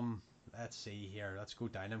from... Let's see here. Let's go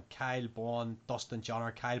down him. Kyle Bond, Dustin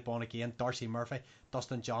Johnner, Kyle Bond again, Darcy Murphy,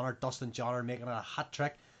 Dustin Johnner making it a hat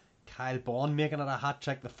trick. Kyle Bond making it a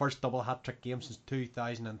hat-trick, the first double hat-trick game since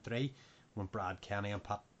 2003, when Brad Kenny and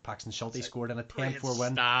Paxton Schulte scored in a 10-4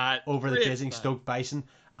 win over the Basingstoke Bison,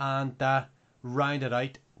 and rounded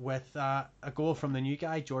out with a goal from the new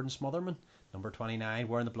guy, Jordan Smotherman, number 29,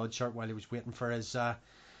 wearing the blood shirt while he was waiting for his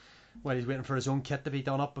own kit to be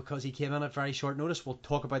done up, because he came in at very short notice. We'll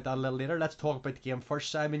talk about that a little later. Let's talk about the game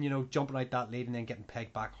first, Simon. Jumping out that lead and then getting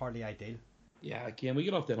pegged back, hardly ideal. Yeah, again, we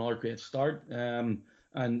get off to another great start. And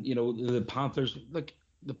the Panthers,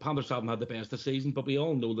 the Panthers haven't had the best of the season, but we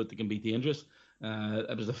all know that they can be dangerous.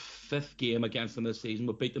 It was the 5th game against them this season.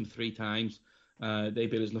 We beat them 3 times. They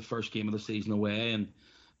beat us in the first game of the season away, and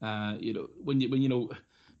when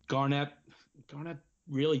Garnett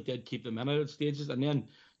really did keep them in at stages, and then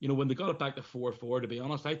when they got it back to 4-4, to be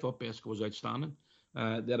honest, I thought Besco was outstanding.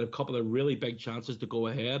 They had a couple of really big chances to go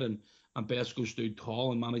ahead, and Besco stood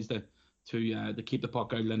tall and managed to keep the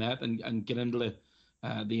puck out of the net and get into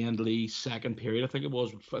the end of the second period. I think it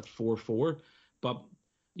was at 4-4, but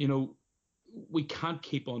we can't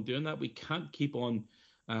keep on doing that. We can't keep on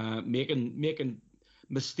making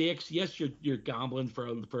mistakes. Yes, you're gambling for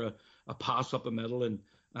a pass up the middle, and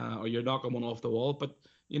or you're knocking one off the wall. But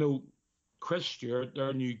Chris Stewart,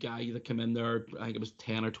 their new guy that came in there, I think it was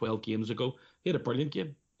 10 or 12 games ago, he had a brilliant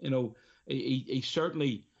game. He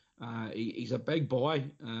certainly he's a big boy,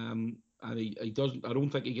 and he doesn't. I don't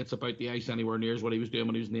think he gets about the ice anywhere near as what he was doing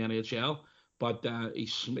when he was in the NHL. But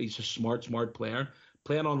he's a smart player,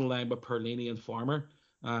 playing on the line with Perlini and Farmer.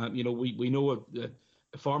 We know that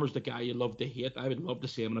Farmer's the guy you love to hate. I would love to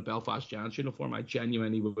see him in a Belfast Giants uniform. I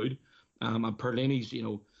genuinely would. And Perlini's,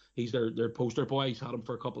 he's their poster boy. He's had him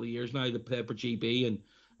for a couple of years now. They played for GB, and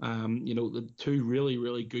the 2 really,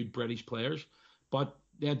 really good British players. But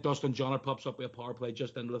then Dustin Johnner pops up with a power play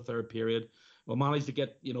just into the 3rd period. We managed to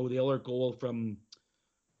get the other goal from,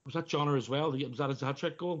 was that Johnner as well? Was that his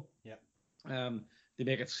hat-trick goal? Yeah. They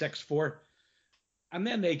make it 6-4. And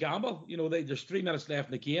then they gamble. There's 3 minutes left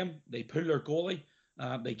in the game. They pull their goalie.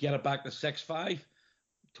 They get it back to 6-5.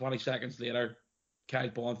 20 seconds later, Kyle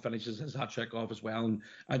Bond finishes his hat-trick off as well.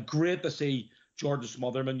 And great to see Jordan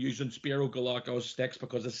Smotherman using Spiro Galako's sticks,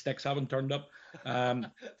 because his sticks haven't turned up.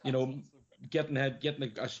 Getting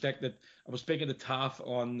a stick that I was speaking to Taff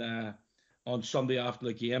on Sunday after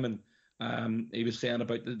the game, and he was saying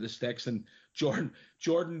about the sticks, and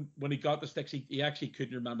Jordan when he got the sticks, he actually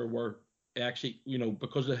couldn't remember where actually,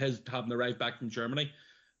 because of his having arrived back from Germany,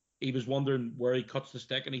 he was wondering where he cuts the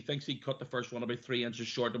stick, and he thinks he cut the first one about 3 inches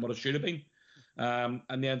short than what it should have been.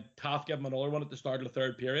 And then Taff gave him another one at the start of the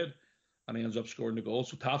 3rd period, and he ends up scoring the goal.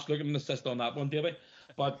 So Taff's looking an assist on that one, Davey.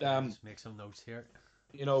 But let's make some notes here.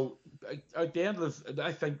 At the end of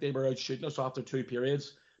I think they were out shooting us after 2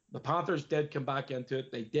 periods. The Panthers did come back into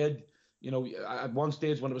it. They did, at one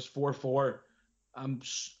stage when it was 4-4.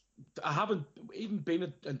 I haven't even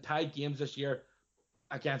been in tied games this year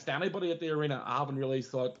against anybody at the arena. I haven't really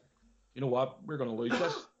thought, we're going to lose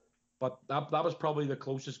this. But that was probably the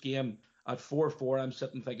closest game. At 4-4, I'm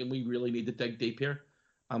sitting thinking we really need to dig deep here.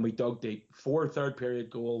 And we dug deep. 4 third period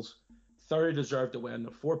goals. 30 deserved to win.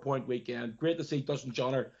 A 4-point weekend. Great to see Dustin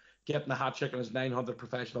Johnner getting a hat-trick in his 900th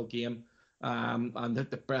professional game. And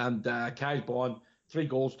Kyle Bond, 3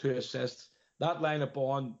 goals, 2 assists. That line of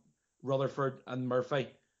Bond, Rutherford and Murphy,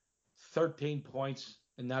 13 points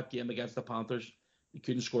in that game against the Panthers. You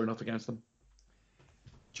couldn't score enough against them.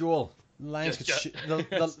 Joel,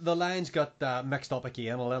 the Lions got mixed up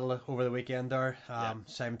again a little over the weekend there.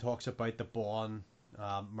 Simon talks about the Bond,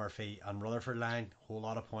 Murphy and Rutherford line. Whole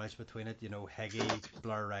lot of points between it. Higgy,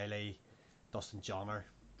 Blair Riley, Dustin Johnner.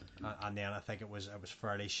 And then I think it was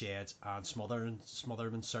fairly Shades and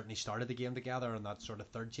Smotherman certainly started the game together on that sort of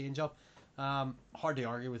third change up. Hard to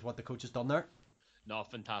argue with what the coach has done there. No,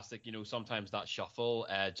 fantastic. Sometimes that shuffle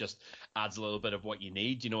just adds a little bit of what you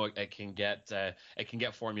need. It can get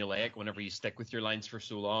formulaic whenever you stick with your lines for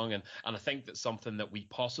so long. And I think that's something that we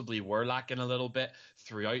possibly were lacking a little bit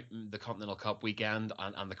throughout the Continental Cup weekend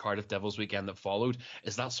and the Cardiff Devils weekend that followed,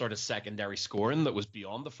 is that sort of secondary scoring that was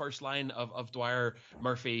beyond the first line of Dwyer,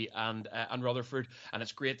 Murphy and Rutherford. And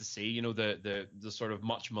it's great to see, the sort of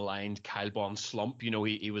much maligned Kyle Bond slump.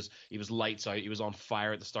 He was lights out. He was on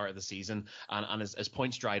fire at the start of the season, and his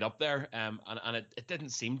points dried up there, and it didn't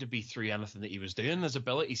seem to be through anything that he was doing. His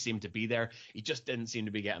ability seemed to be there. He just didn't seem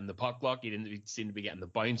to be getting the puck luck. He didn't seem to be getting the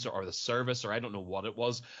bounce or the service, or I don't know what it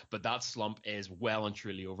was, but that slump is well and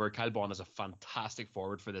truly over. Kyle Bond is a fantastic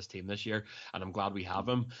forward for this team this year, and I'm glad we have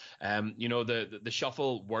him. The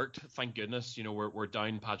shuffle worked, thank goodness. We're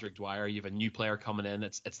down Patrick Dwyer. You have a new player coming in.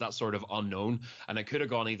 It's that sort of unknown, and it could have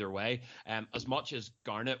gone either way. As much as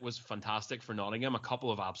Garnett was fantastic for Nottingham, a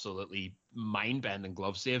couple of absolutely mind-bending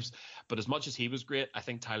glove saves. But as much as he was great, I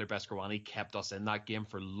think Tyler Beskorowany kept us in that game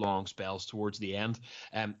for long spells towards the end.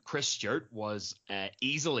 Chris Stewart was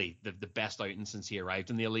easily the best outing since he arrived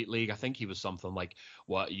in the Elite League. I think he was something like,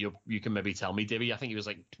 what you can maybe tell me, Divvy. I think he was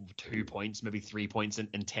like 2 points, maybe 3 points in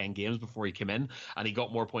 10 games before he came in, and he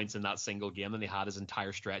got more points in that single game than he had his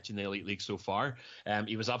entire stretch in the Elite League so far.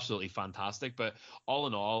 He was absolutely fantastic. But all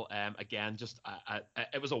in all, again, just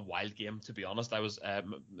it was a wild game, to be honest. I was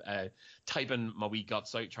typing my wee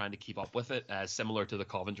guts out trying to keep up with it, similar to the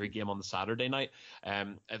Coventry game on the Saturday night.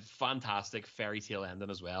 A fantastic fairy tale ending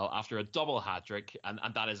as well after a double hat-trick, and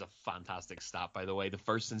that is a fantastic stat, by the way, the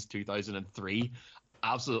first since 2003.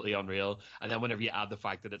 Absolutely unreal. And then whenever you add the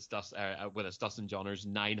fact that it's Dustin Johnner's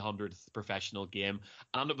 900th professional game,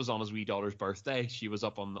 and it was on his wee daughter's birthday, she was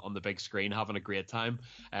up on the big screen having a great time.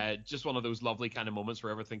 Just one of those lovely kind of moments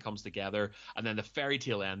where everything comes together. And then the fairy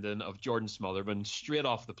tale ending of Jordan Smotherman straight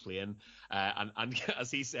off the plane. And as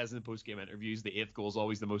he says in the post-game interviews, the 8th goal is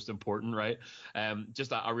always the most important, right?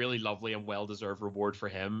 Just a really lovely and well-deserved reward for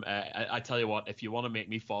him. I tell you what, if you want to make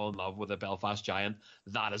me fall in love with a Belfast Giant,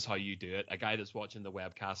 that is how you do it. A guy that's watching the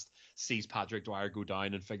webcast sees Patrick Dwyer go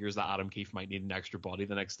down and figures that Adam Keefe might need an extra body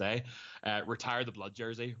the next day. Retire the blood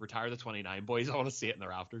jersey, retire the 29 boys. I want to see it in the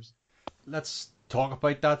rafters. Let's talk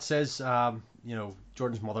about that. Says Jordan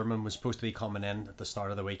Smotherman was supposed to be coming in at the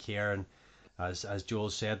start of the week here, and as Joel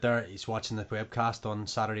said there, he's watching the webcast on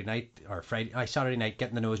Saturday night,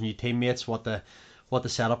 getting to know his new teammates, what the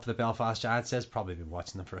setup for the Belfast Giants is. Probably been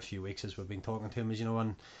watching them for a few weeks as we've been talking to him,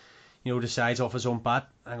 and decides off his own bat,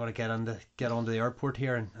 I'm going to get onto the airport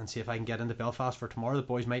here and see if I can get into Belfast for tomorrow. The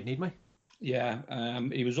boys might need me. Yeah,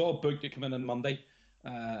 he was all booked to come in on Monday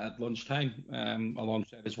at lunchtime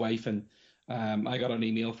alongside his wife, and I got an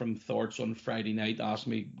email from Thorts on Friday night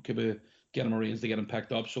asking me could we get him arranged to get him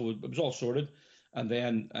picked up, so it was all sorted. And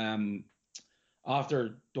then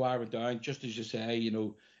after Dwyer went down, just as you say,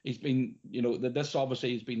 he's been, this obviously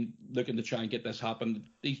he's been looking to try and get this happen.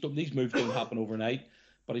 These moves don't happen overnight.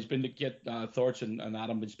 But he's been to get Thorts and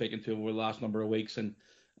Adam been speaking to him over the last number of weeks, and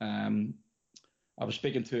I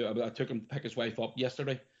took him to pick his wife up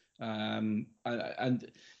yesterday, and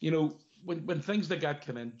when things like that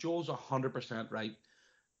come in, Joel's 100% right.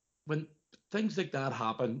 When things like that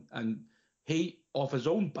happen, and he off his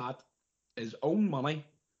own bat, his own money,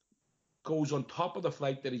 goes on top of the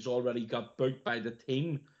flight that he's already got booked by the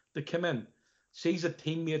team to come in, sees a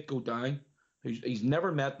teammate go down who he's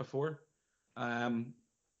never met before. And,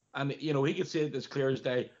 he could say it as clear as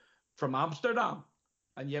day from Amsterdam.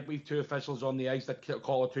 And yet we've 2 officials on the ice that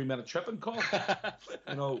call a 2-minute tripping call.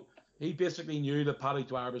 He basically knew that Paddy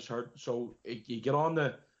Dwyer was hurt. So he get on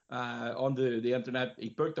the internet. He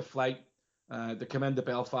booked a flight to come into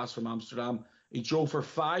Belfast from Amsterdam. He drove for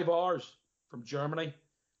 5 hours from Germany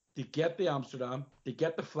to get to Amsterdam, to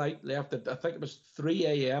get the flight, left at, I think it was 3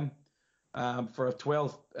 a.m. For a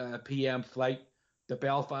 12 p.m. flight to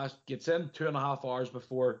Belfast, gets in 2.5 hours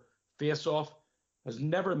before face-off, has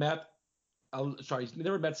never met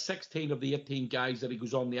 16 of the 18 guys that he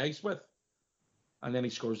goes on the ice with, and then he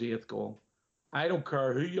scores the 8th goal. I don't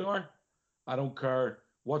care who you are, I don't care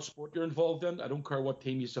what sport you're involved in, I don't care what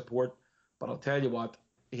team you support, but I'll tell you what,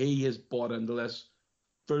 he has bought into this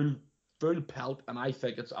full pelt, and I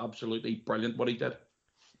think it's absolutely brilliant what he did.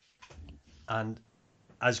 And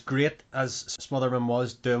as great as Smotherman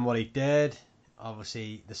was doing what he did,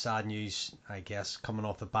 obviously the sad news, I guess, coming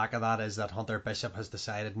off the back of that is that Hunter Bishop has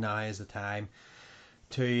decided now is the time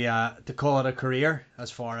to call it a career as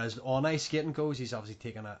far as on ice skating goes. He's obviously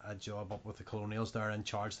taken a job up with the Colonials there in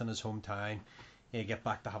Charleston, his hometown. He'll get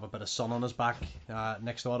back to have a bit of sun on his back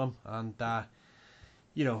next autumn, and I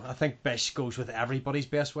think Bish goes with everybody's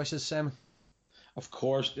best wishes, Simon. Of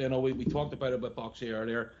course, we talked about it with Boxy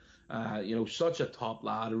earlier. Such a top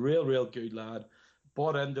lad, a real good lad.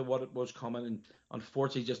 Bought into what it was coming, and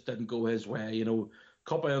unfortunately just didn't go his way.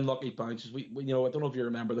 Couple of unlucky bounces. I don't know if you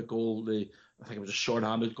remember the goal. I think it was a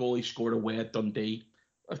short-handed goal he scored away at Dundee.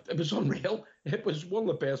 It was unreal. It was one of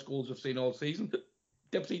the best goals I've seen all season.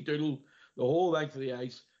 Dipsy doodle the whole length of the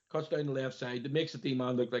ice, cuts down the left side. It makes the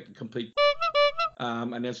D-man look like a complete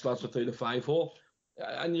and then slots it through the 5-hole.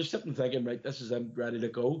 And you're sitting thinking, right, this is him ready to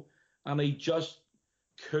go. And he just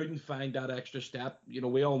couldn't find that extra step.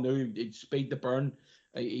 We all knew he'd speed to burn.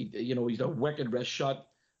 He's a wicked wrist shot.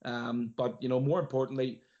 But more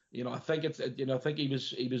importantly, I think he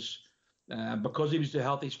was because he was the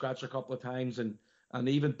healthy scratch a couple of times, and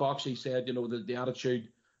even Boxy said, the attitude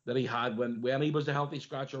that he had when he was the healthy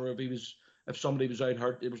scratcher, or if somebody was out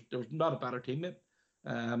hurt, there was not a better teammate.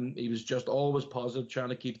 He was just always positive, trying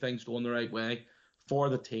to keep things going the right way for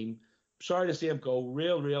the team. sorry to see him go.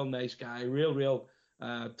 Real nice guy. Real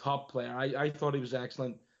top player. I thought he was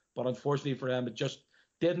excellent, but unfortunately for him, it just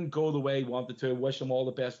didn't go the way he wanted to. Wish him all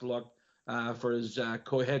the best of luck for his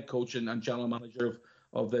head coach and general manager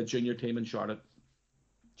of the junior team in Charlotte.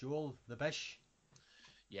 Joel, the Bish.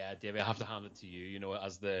 Yeah, Davey, I have to hand it to you. You know,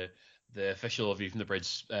 as the official View from the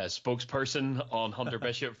Bridge spokesperson on Hunter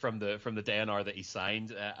Bishop from the DNR that he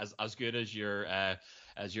signed, as good as your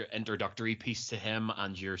introductory piece to him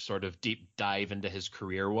and your sort of deep dive into his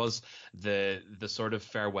career was, the sort of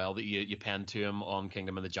farewell that you penned to him on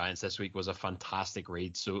Kingdom of the Giants this week was a fantastic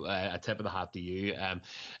read. So a tip of the hat to you.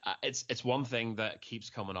 It's one thing that keeps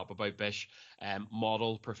coming up about Bish.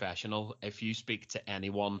 Model professional. If you speak to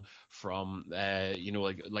anyone from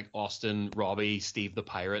like Austin, Robbie, Steve the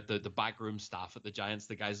Pirate, the backroom staff at the Giants,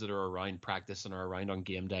 the guys that are around practice and are around on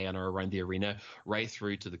game day and are around the arena, right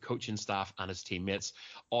through to the coaching staff and his teammates,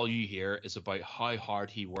 all you hear is about how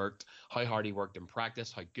hard he worked in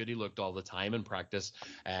practice, how good he looked all the time in practice,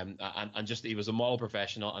 and just he was a model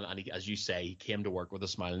professional, and he, as you say, he came to work with a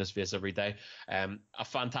smile on his face every day. A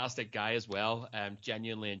fantastic guy as well.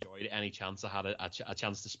 Genuinely enjoyed any chance I had a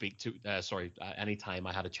chance to speak to. Any time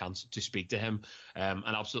I had a chance to speak to him. An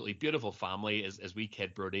absolutely beautiful family. His wee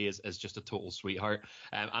kid Brody is just a total sweetheart.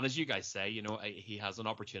 And as you guys say, you know, he has an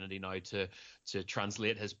opportunity now to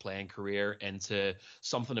translate his playing career into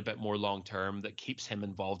something a bit more long term that keeps him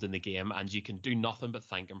involved in the game, and you can do nothing but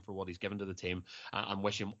thank him for what he's given to the team and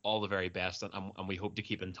wish him all the very best, and we hope to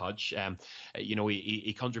keep in touch. You know,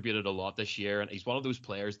 he contributed a lot this year, and he's one of those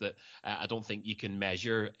players that I don't think you can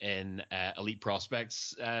measure in elite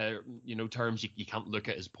prospects terms. You can't look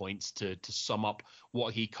at his points to sum up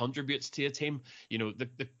what he contributes to a team. You know,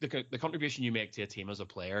 the contribution you make to a team as a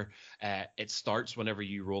player, it starts whenever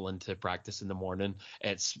you roll into practice in the morning.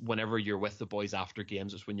 It's whenever you're with the boys after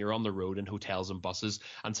games. It's when you're on the road in hotels and buses.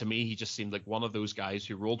 And to me, he just seemed like one of those guys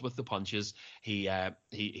who rolled with the punches. He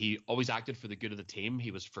always acted for the good of the team.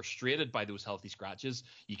 He was frustrated by those healthy scratches.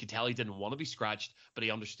 You could tell he didn't want to be scratched, but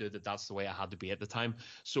he understood that that's the way it had to be at the time.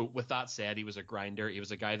 So with that said, he was a grinder. He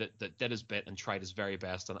was a guy that did his bit and tried his very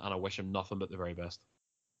best, and I wish him nothing but the very best.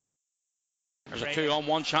 There's a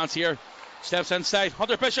 2-on-1 chance here. Steps inside.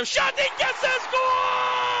 Hunter Bishop shot. He gets his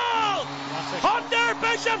goal! Hunter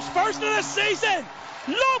Bishop's first of the season.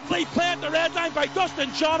 Lovely play at the red line by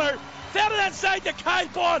Dustin Johnner. Fed it inside to Kyle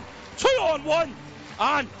Bond. 2-on-1.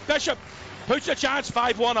 And Bishop puts the chance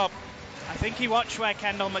 5-1 up. I think he watched where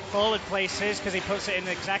Kendall McFall had placed his, because he puts it in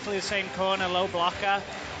exactly the same corner, low blocker.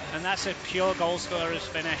 And that's a pure goal scorer's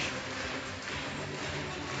finish.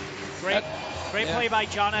 Great play by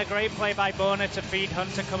Johnner, great play by Boner to feed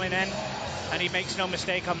Hunter coming in, and he makes no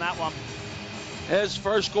mistake on that one. His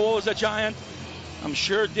first goal as a Giant. I'm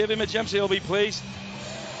sure Davy McJimsey will be pleased.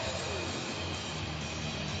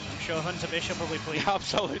 I'm sure Hunter Bishop will be pleased.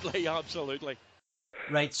 Absolutely.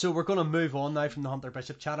 Right, so we're going to move on now from the Hunter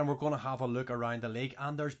Bishop chat, and we're going to have a look around the league,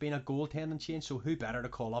 and there's been a goaltending change, so who better to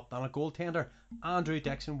call up than a goaltender? Andrew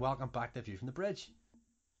Dixon, welcome back to View from the Bridge.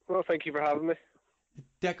 Well, thank you for having me.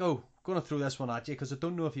 Dicko, going to throw this one at you because I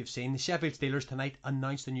don't know if you've seen the Sheffield Steelers tonight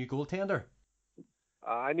announced a new goaltender.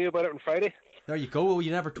 I knew about it on Friday. There you go.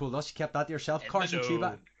 You never told us. You kept that to yourself. Carson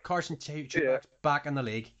Chubak's back in the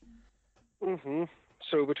league. Mhm.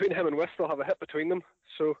 So between him and West, they'll have a hit between them.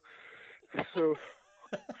 So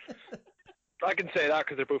I can say that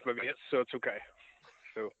because they're both my mates, so it's okay.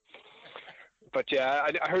 So. But yeah,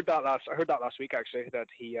 I heard that last week actually, that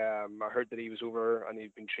I heard that he was over and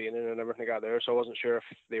he'd been training and everything like that there, so I wasn't sure if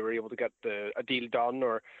they were able to get a deal done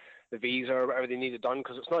or the visa or whatever they needed done,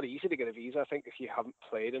 because it's not easy to get a visa, I think, if you haven't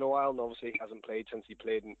played in a while, and obviously he hasn't played since he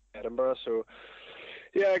played in Edinburgh, so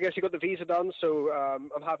yeah, I guess he got the visa done, so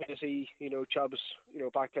I'm happy to see, Chubbs,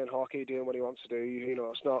 back playing hockey, doing what he wants to do.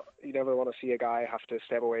 It's not, you never want to see a guy have to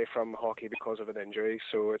step away from hockey because of an injury,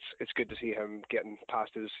 so it's good to see him getting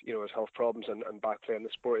past his, his health problems and back playing the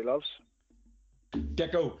sport he loves.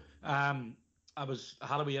 Dicko, I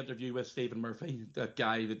had a wee interview with Stephen Murphy, that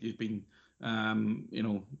guy that you've been,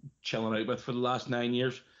 chilling out with for the last 9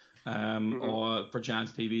 years, for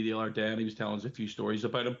Giants TV the other day, and he was telling us a few stories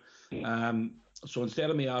about him. So instead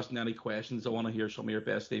of me asking any questions, I want to hear some of your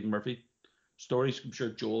best Stephen Murphy stories. I'm sure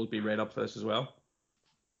Joel will be right up for this as well.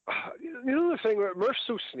 The thing, Murph's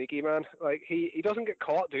so sneaky, man. Like he doesn't get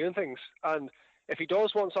caught doing things, and if he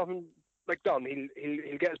does want something like done,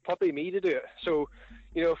 he'll get his puppy me to do it. So,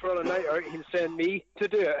 for on a night out, he'll send me to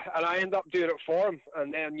do it, and I end up doing it for him.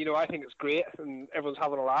 And then, I think it's great, and everyone's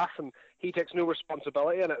having a laugh, and he takes no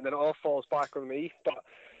responsibility in it, and then it all falls back on me. But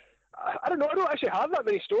I don't know. I don't actually have that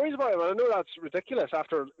many stories about him. I know that's ridiculous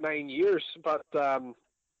after 9 years, but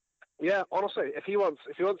Yeah, honestly, if he wants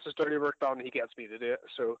his dirty work done, he gets me to do it.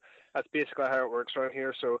 So that's basically how it works around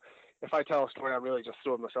here. So if I tell a story, I'm really just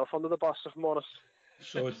throwing myself under the bus, if I'm honest.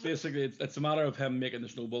 So it's basically it's a matter of him making the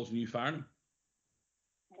snowballs and you firing them.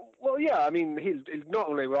 Well, yeah, I mean, he'll not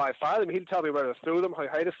only will I fire them, he'll tell me where to throw them, how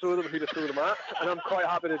high to throw them, who to throw them at, and I'm quite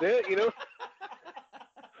happy to do it, you know.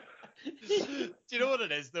 Do you know what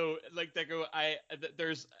it is though? Like, Dicko, I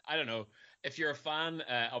don't know, if you're a fan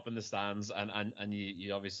up in the stands and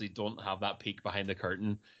you obviously don't have that peek behind the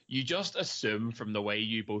curtain, you just assume from the way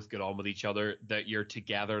you both get on with each other that you're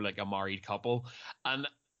together like a married couple, and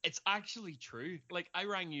it's actually true. Like, I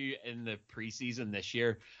rang you in the preseason this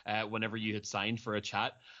year, whenever you had signed for a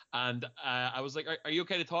chat, and I was like, "Are you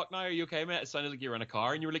okay to talk now? Are you okay, mate?" It sounded like you were in a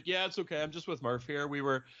car, and you were like, "Yeah, it's okay. I'm just with Murph here."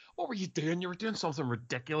 What were you doing? You were doing something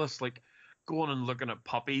ridiculous, like going and looking at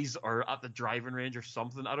puppies or at the driving range or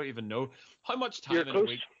something. I don't even know. How much time in a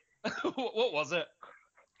week? What was it?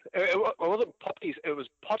 It wasn't puppies, it was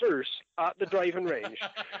putters at the driving range.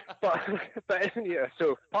 but yeah,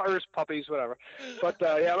 so putters, puppies, whatever. But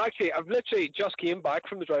yeah, I've literally just came back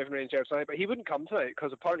from the driving range outside, but he wouldn't come tonight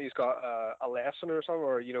because apparently he's got a lesson or something,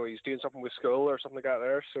 or he's doing something with school or something like that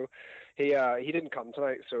there. So he didn't come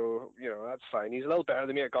tonight. So that's fine. He's a little better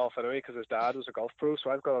than me at golf anyway because his dad was a golf pro. So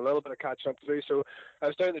I've got a little bit of catching up to do. So I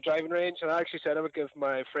was down at the driving range, and I actually said I would give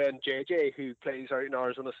my friend JJ, who plays out in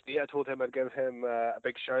Arizona State, I told him I'd give him a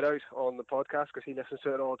big shout out on the podcast because he listens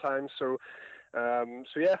to it all the time. So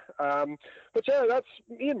yeah, but yeah, that's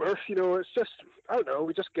me and Murph. It's just, I don't know,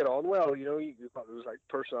 we just get on well. You've got those like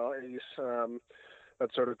personalities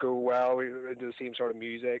that sort of go well. We do the same sort of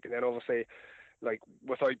music, and then obviously, like,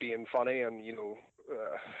 without being funny, and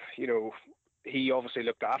he obviously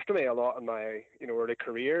looked after me a lot in my early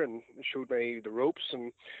career and showed me the ropes,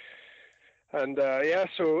 and yeah,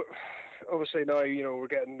 so obviously now we're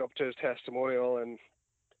getting up to his testimonial, and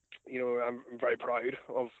I'm very proud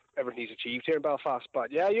of everything he's achieved here in Belfast.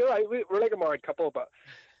 But yeah, you're right, we're like a married couple, but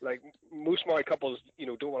like most married couples,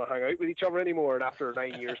 don't want to hang out with each other anymore, and after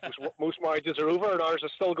 9 years most marriages are over and ours are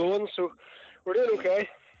still going, so we're doing okay.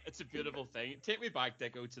 It's a beautiful thing. Take me back,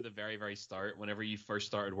 Dicko, to the very, very start, whenever you first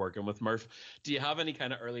started working with Murph. Do you have any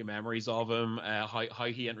kind of early memories of him, how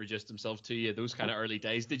he introduced himself to you, those kind of early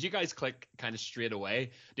days? Did you guys click kind of straight away?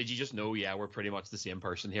 Did you just know, yeah, we're pretty much the same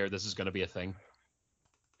person here, this is going to be a thing?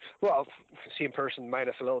 Well, same person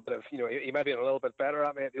minus a little bit of, he might be a little bit better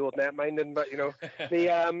at me at the old net minding, but no,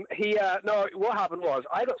 what happened was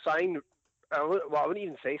I got signed. Well, I wouldn't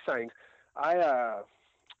even say signed.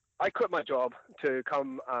 I quit my job to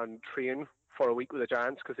come and train for a week with the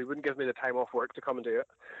Giants because they wouldn't give me the time off work to come and do it.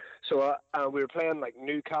 So we were playing like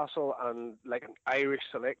Newcastle and like an Irish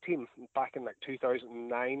select team back in like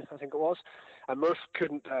 2009, I think it was. And Murph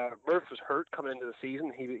was hurt coming into the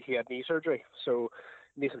season. He had knee surgery, so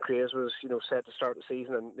Nathan Craze was set to start the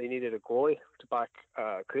season, and they needed a goalie to back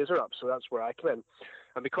Crazer up. So that's where I come in.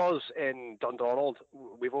 And because in Dundonald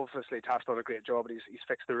we've obviously Taft's done a great job, and he's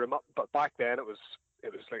fixed the room up. But back then it was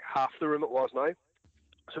like half the room it was now.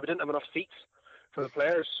 So we didn't have enough seats for the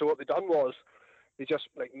players. So what they done was they just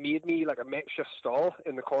like made me like a makeshift stall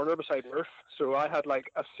in the corner beside Murph. So I had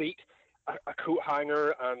like a seat, a coat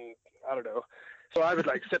hanger, and I don't know. So I would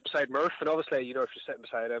like sit beside Murph, and obviously if you're sitting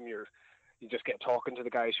beside him, you just get talking to the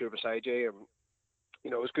guys who are beside you,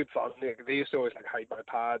 and it was good fun. They used to always like hide my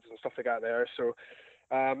pads and stuff like that there. So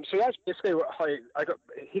that's basically how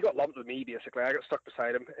he got lumped with me. Basically, I got stuck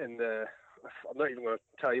beside him in the. I'm not even going to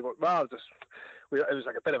tell you what. Well, it was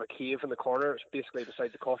like a bit of a cave in the corner. It's basically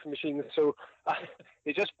beside the coffee machine. So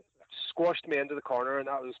they just squashed me into the corner, and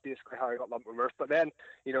that was basically how I got lumped with Murph. But then,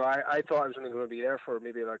 I thought I was only going to be there for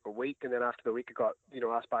maybe like a week, and then after the week, I got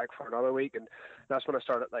asked back for another week, and that's when I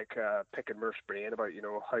started like picking Murph's brain about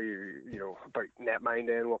how about net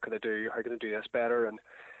minding, what can I do, how can I do this better, and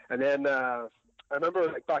then. I remember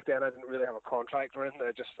like back then I didn't really have a contract or anything.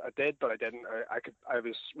 I did, but I didn't. I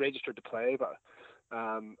was registered to play, but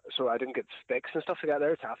so I didn't get sticks and stuff like that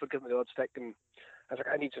there. Taff would give me the odd stick, and I was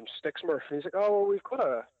like, I need some sticks, Murph. And he's like, oh,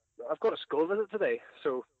 well, I've got a school visit today.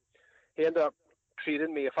 So he ended up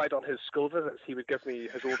treating me, if I'd done his school visits, he would give me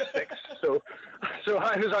his old sticks. So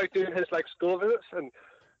I was out doing his like school visits, and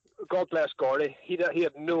God bless Gordy. He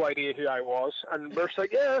had no idea who I was, and Murph's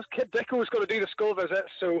like, yeah, this kid Dicko was going to do the school visit.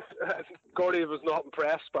 So Gordy was not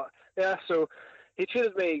impressed, but yeah, so he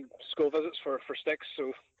treated me school visits for sticks.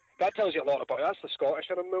 So that tells you a lot about it. That's the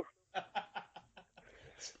Scottish in him, though.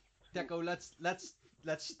 Dicko,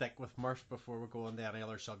 let's stick with Murph before we go on to any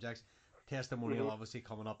other subjects. Testimonial obviously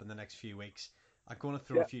coming up in the next few weeks. I'm going to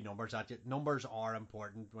throw a few numbers at you. Numbers are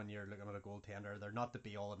important when you're looking at a goaltender. They're not the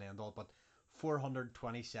be all and end all, but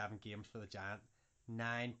 427 games for the Giant,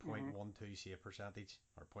 9.12 save percentage,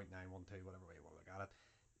 or 0.912, whatever way you want to look at it.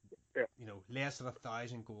 Yeah. You know, less than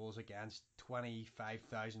 1,000 goals against,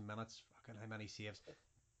 25,000 minutes. Fucking how many saves?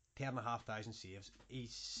 10,500 saves.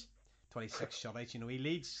 He's 26 shutouts. You know, he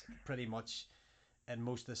leads pretty much in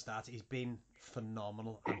most of the stats. He's been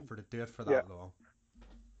phenomenal, and to do it for that long.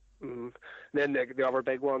 Mm-hmm. Then the other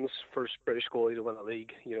big ones, first British goalie to win the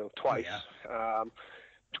league, you know, twice. Oh, yeah.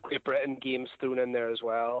 Great Britain games thrown in there as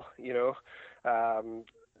well, you know.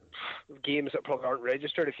 Games that probably aren't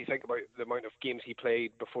registered if you think about the amount of games he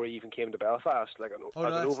played before he even came to Belfast. Like,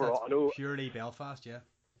 that's purely Belfast, yeah.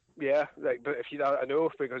 Yeah, like, but I know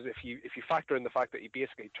because if you factor in the fact that he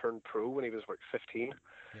basically turned pro when he was like 15,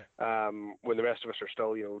 when the rest of us are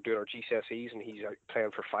still, you know, doing our GCSEs, and he's out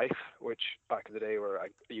playing for Fife, which back in the day were,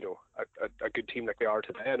 you know, a good team like they are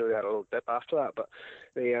today. I know they had a little dip after that, but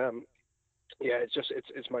they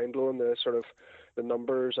it's mind blowing, the sort of the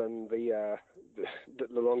numbers and the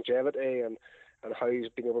longevity and how he's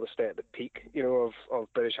been able to stay at the peak, you know,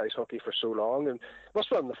 of British ice hockey for so long. And it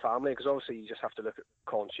must run in the family, because obviously you just have to look at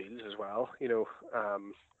Colin Shields as well. You know,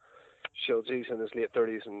 Shields, he's in his late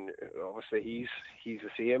 30s, and obviously he's the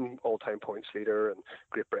same all-time points leader, and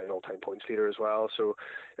Great Britain all-time points leader as well. So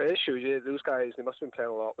it shows you those guys, they must have been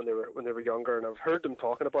playing a lot when they were younger. And I've heard them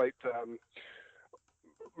talking about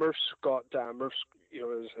Murph's, you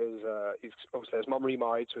know, he's obviously his mum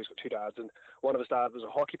remarried, so he's got two dads, and one of his dad was a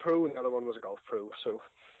hockey pro and the other one was a golf pro, so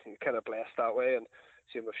he's kind of blessed that way. And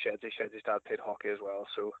same with Shedsy's dad played hockey as well,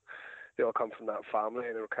 so they all come from that family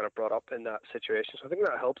and they were kind of brought up in that situation, so I think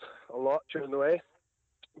that helped a lot during the way.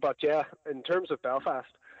 But yeah, in terms of Belfast,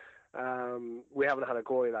 we haven't had a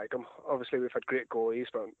goalie like him. Obviously we've had great goalies,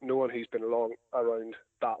 but no one who's been around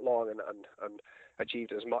that long and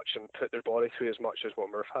achieved as much and put their body through as much as what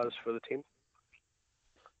Murph has for the team.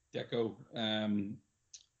 Deco,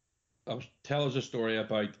 tell us a story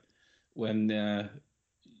about when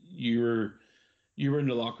you were in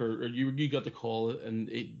the locker, or you got the call,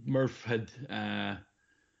 and Murph had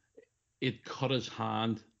it cut his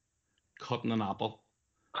hand cutting an apple,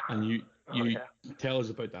 and you tell us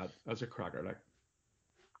about that. That's a cracker, like.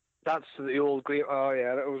 That's the old great. Oh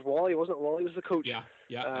yeah, it was Wally, wasn't it? Wally was the coach. Yeah.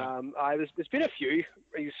 There's been a few.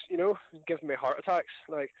 He's, you know, giving me heart attacks.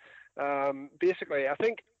 Like, basically, I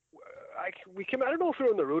think we came. I don't know if we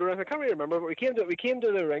were on the road or anything. I can't really remember. But we came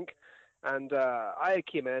to the rink, and I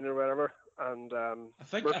came in or whatever. And I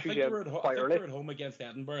think we were at home against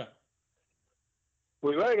Edinburgh.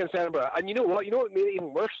 We were against Edinburgh, and you know what? You know what made it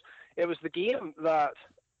even worse? It was the game that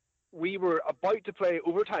we were about to play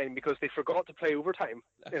overtime because they forgot to play overtime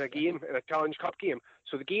in a game, in a Challenge Cup game.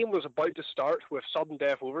 So the game was about to start with sudden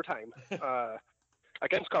death overtime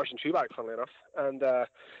against Carson Schuback, funnily enough. And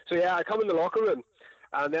so yeah, I come in the locker room,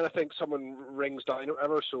 and then I think someone rings down or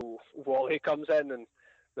whatever. So Wally comes in, and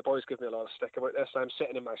the boys give me a lot of stick about this. I'm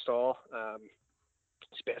sitting in my stall,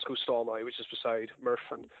 Spetsco's stall now, which is beside Murph,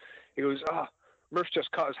 and he goes, Murph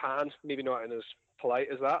just cut his hand, maybe not in as polite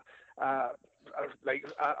as that. I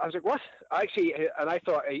was like, what? Actually, and I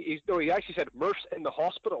thought he actually said Murph's in the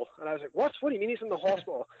hospital, and I was like, what? What do you mean he's in the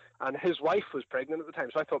hospital? And his wife was pregnant at the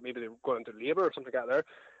time, so I thought maybe they were going into labour or something out there.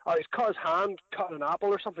 He's cut his hand, cutting an apple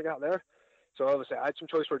or something out there. So obviously I had some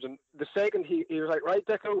choice words, and the second he was like, right,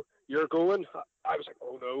 Dicko, you're going. I was like,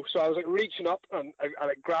 oh no. So I was like reaching up, and I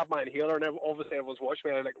like grabbed my inhaler, and obviously everyone's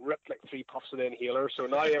watching me, and I like ripped like 3 puffs of the inhaler. So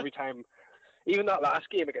now every time, even that last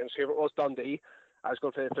game against whoever it was, Dundee, I was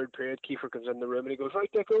going to play the third period. Kiefer comes in the room and he goes,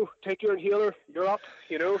 right, Dicko, take your inhaler, you're up,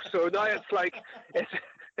 you know. So now it's like it's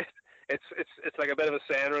like a bit of a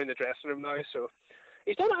saying around the dressing room now. So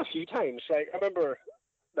he's done it a few times. Like, I remember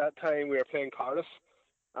that time we were playing Cardiff,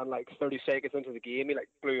 and like 30 seconds into the game, he like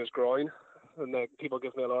blew his groin, and like people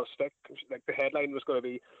give me a lot of stick. Like the headline was going to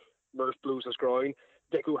be Murph blows his groin,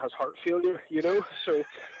 Dicko has heart failure, you know. So,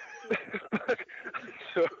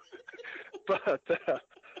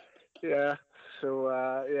 yeah. So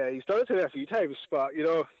yeah, he's done it to me a few times, but you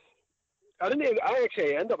know, I didn't even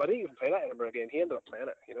play that Edinburgh game. He ended up playing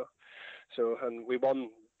it, you know. So, and we won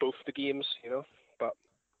both the games, you know. But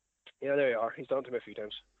yeah, there you are. He's done it to me a few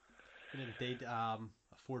times. Indeed, a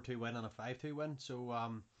 4-2 win and a 5-2 win. So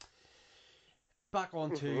back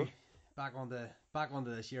onto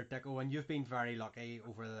this year, Dicko, and you've been very lucky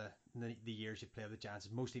over the years you've played with the Giants.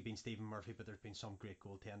 It's mostly been Stephen Murphy, but there's been some great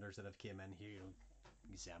goaltenders that have came in here. You know,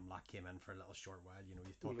 Zemlak came in for a little short while. You know,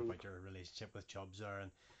 you've talked about your relationship with Chubbs there,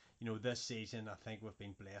 and you know, this season I think we've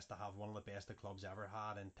been blessed to have one of the best the club's ever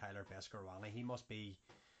had in Tyler Beskorowany. He must be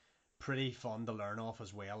pretty fun to learn off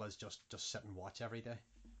as well as just sit and watch every day.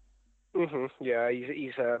 Yeah,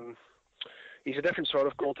 he's a different sort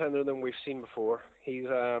of goaltender than we've seen before. He's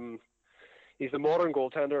he's the modern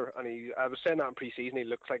goaltender, and I was saying that in pre-season. He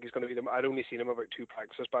looks like he's going to be the. I'd only seen him about 2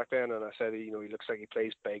 practices back then, and I said, he looks like he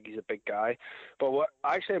plays big. He's a big guy. But what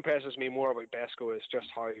actually impresses me more about Besko is just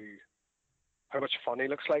how much fun he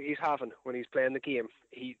looks like he's having when he's playing the game.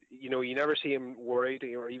 You never see him worried,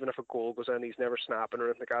 or even if a goal goes in, he's never snapping or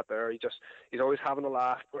anything like that. There, he's always having a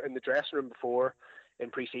laugh. In the dressing room before, in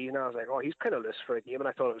pre-season, I was like, oh, he's kind of loose for a game, and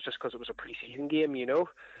I thought it was just because it was a pre-season game,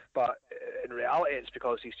 But in reality, it's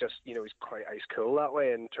because he's just, he's quite ice cool that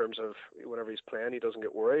way in terms of whenever he's playing, he doesn't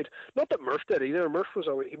get worried. Not that Murph did either. Murph was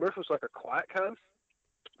like a quiet can.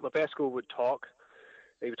 Mabesco would talk.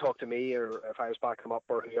 He would talk to me, or if I was backing him up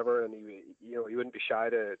or whoever, and he wouldn't be shy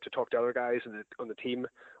to talk to other guys on the team,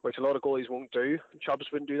 which a lot of goalies won't do.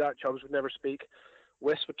 Chubbs wouldn't do that. Chubbs would never speak.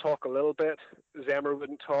 Wiss would talk a little bit. Zemmer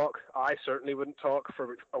wouldn't talk. I certainly wouldn't talk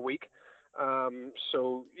for a week.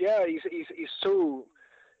 So yeah, he's so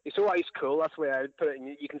ice cool. That's the way I would put it.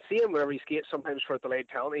 And you can see him whenever he skates. Sometimes for a delayed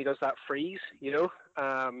penalty, he does that freeze,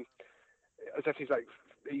 as if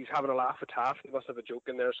he's having a laugh with Taft. He must have a joke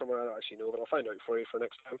in there somewhere. I don't actually know, but I'll find out for you for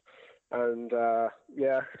next time. And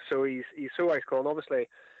so he's so ice cool. And obviously,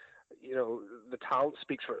 the talent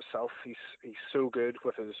speaks for itself. He's so good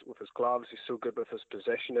with his gloves. He's so good with his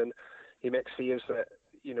positioning. He makes saves that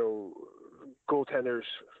goaltenders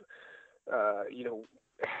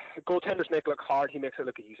make look hard. He makes it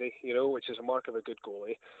look easy. Which is a mark of a good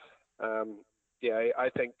goalie. I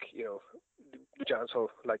think the Giants will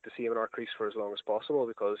like to see him in our crease for as long as possible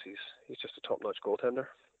because he's just a top-notch goaltender.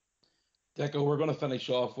 Deco, we're going to finish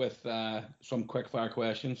off with some quick-fire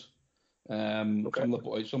questions. Okay. Some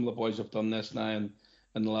of the boys have done this now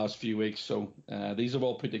in the last few weeks, so these are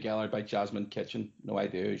all put together by Jasmine Kitchen. No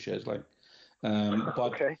idea who she is, but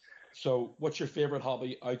okay. So, what's your favorite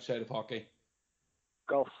hobby outside of hockey?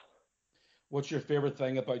 Golf. What's your favorite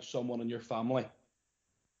thing about someone in your family?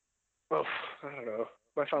 Well, I don't know.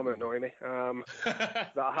 My family annoy me.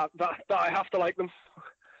 That I have to like them.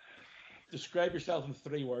 Describe yourself in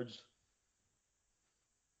 3 words.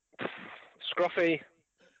 Scruffy,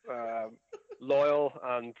 loyal,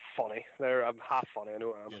 and funny. I'm half funny, I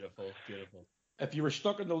know I am. Beautiful. If you were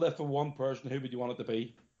stuck in the lift with one person, who would you want it to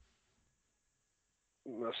be?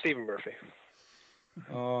 Stephen Murphy.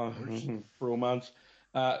 Oh, romance.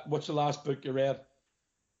 What's the last book you read?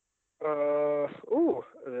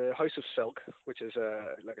 The House of Silk, which is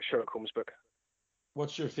like a Sherlock Holmes book.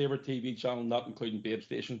 What's your favourite TV channel, not including Babe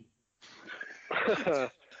Station?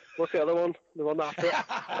 What's the other one? The one after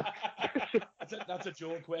it? That's a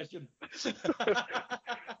Joel question. It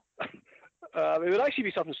would actually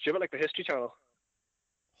be something stupid like the History Channel.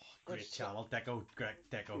 Great channel, Deco,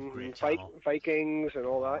 great channel. Vikings and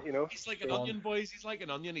all that, He's like an onion, boys. He's like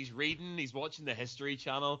an onion. He's reading. He's watching the History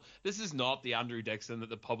Channel. This is not the Andrew Dixon that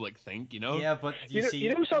the public think, Yeah, but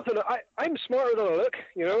you know something. I'm smarter than I look,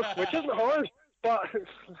 which isn't hard. But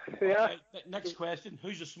yeah. Okay, next question: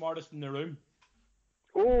 who's the smartest in the room?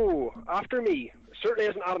 Oh, after me, certainly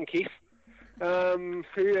isn't Adam Keefe. Who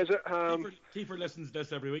is it? Kiefer listens to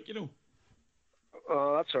this every week,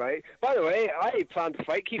 Oh, that's all right. By the way, I plan to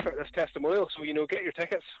fight Keefe at this testimonial, so get your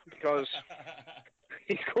tickets because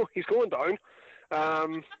he's going down.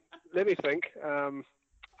 Let me think.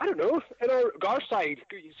 I don't know. In our Garside,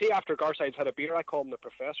 you see, after Garside's had a beer, I call him the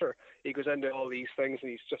professor. He goes into all these things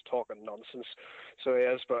and he's just talking nonsense. So he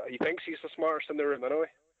is, but he thinks he's the smartest in the room anyway.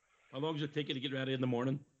 How long does it take you to get ready in the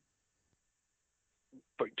morning?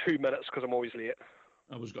 About 2 minutes because I'm always late.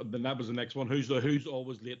 Then that was the next one. Who's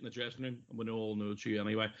always late in the dressing room? And we all know it's you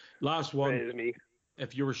anyway. Last one. It is me.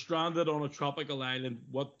 If you were stranded on a tropical island,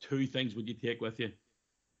 what 2 things would you take with you?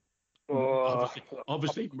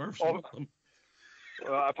 Obviously Murph's one of them.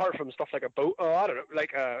 Apart from stuff like a boat, I don't know.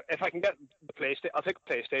 Like if I can get the PlayStation, I'll take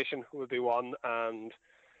a PlayStation would be one, and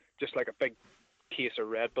just like a big case of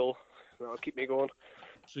Red Bull. That'll keep me going.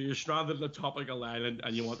 So you're stranded on a tropical island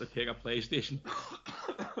and you want to take a PlayStation.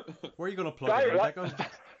 Where are you going to plug it in?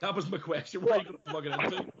 That was my question. Where are you going to plug it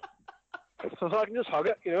into? I can just hug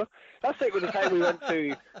it, That's like with the time we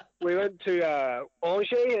went to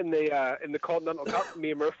Angers in the Continental Cup.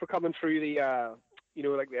 Me and Murph were coming through the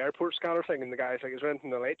like the airport scanner thing, and the guy's like, "Is there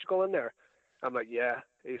anything electrical in there?" I'm like, "Yeah."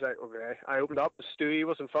 He's like, "Okay." I opened up. Stewie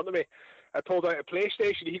was in front of me. I pulled out a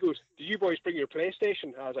PlayStation. He goes, "Did you boys bring your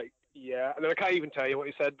PlayStation?" I was like, "Yeah." And then I can't even tell you what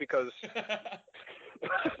he said because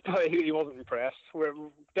but he wasn't impressed. We're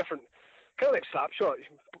different, kind of like Slapshot.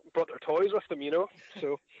 Brought their toys with them,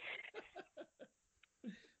 So.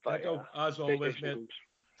 Deco, as always, mate,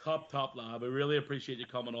 top lad. We really appreciate you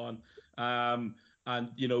coming on. And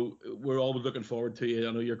we're always looking forward to you.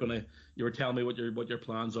 I know you were telling me what your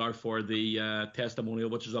plans are for the testimonial,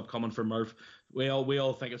 which is upcoming for Murph. We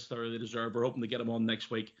all think it's thoroughly deserved. We're hoping to get him on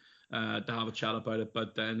next week to have a chat about it.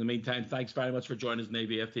 But in the meantime, thanks very much for joining us,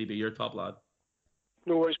 Navy FTB. You're a top lad.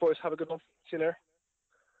 No worries, boys. Have a good one. See you later.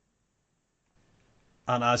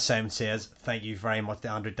 And as Simon says, thank you very much to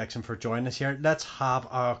Andrew Dixon for joining us here. Let's have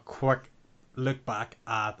a quick look back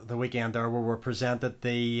at the weekend there where we're presented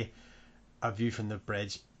A View from the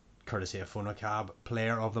Bridge, courtesy of Phonocab,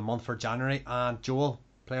 Player of the Month for January. And Joel,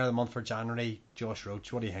 Player of the Month for January, Josh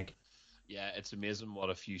Roach. What do you think? Yeah, it's amazing what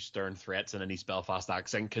a few stern threats in an East Belfast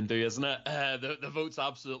accent can do, isn't it? The votes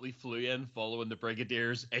absolutely flew in following the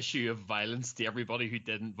Brigadier's issue of violence to everybody who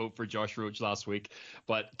didn't vote for Josh Roach last week,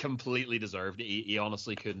 but completely deserved. He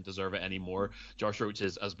honestly couldn't deserve it anymore. Josh Roach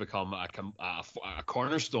has become a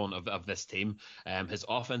cornerstone of this team. His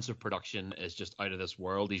offensive production is just out of this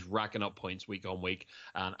world. He's racking up points week on week,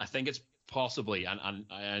 and I think it's possibly, and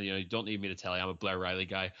you don't need me to tell you, I'm a Blair Riley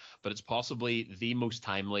guy, but it's possibly the most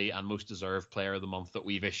timely and most deserved Player of the Month that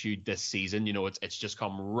we've issued this season. It's just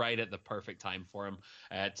come right at the perfect time for him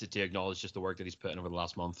to acknowledge just the work that he's put in over the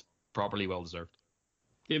last month. Properly well deserved.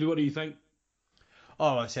 David, what do you think?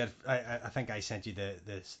 Oh, I think I sent you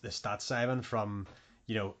the stats, Simon, from,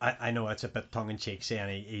 I know it's a bit tongue-in-cheek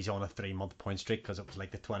saying he's on a 3-month point streak because it was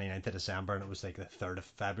like the 29th of December and it was like the 3rd of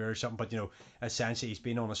February or something, but essentially he's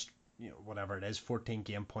been on a whatever it is, 14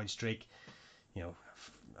 game point streak,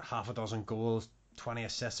 half a dozen goals, 20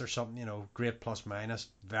 assists or something, great plus minus,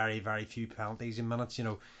 very, very few penalties in minutes.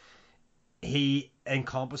 He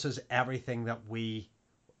encompasses everything that we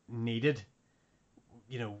needed,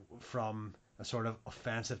 from a sort of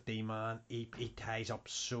offensive D-man. He ties up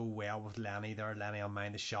so well with Lenny there. Lenny will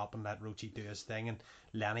mind the shop and let Roachy do his thing, and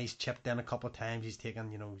Lenny's chipped in a couple of times. He's taken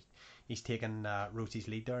Roachy's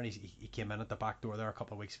lead there, and he came in at the back door there a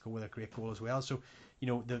couple of weeks ago with a great goal as well. So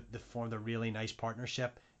they formed a really nice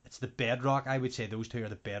partnership. It's the bedrock, I would say. Those two are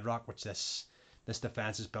the bedrock which this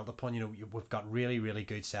defense is built upon. We've got really, really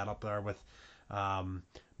good setup there with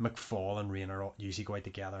McFall and Rayner usually go out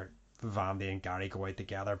together. Vandy and Gary go out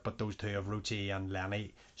together, but those two of Roachy and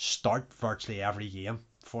Lenny start virtually every game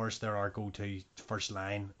for us. They're our go-to first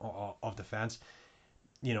line of defence.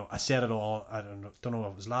 I said it all. I don't know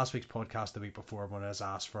if it was last week's podcast, the week before, when I was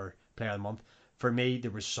asked for Player of the Month. For me, there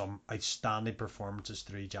was some outstanding performances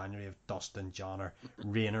through January of Dustin, Johnner,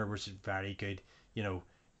 Rayner was very good.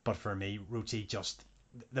 But for me, Roachy just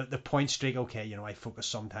the point streak. Okay, I focus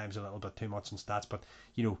sometimes a little bit too much on stats, but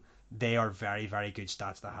they are very, very good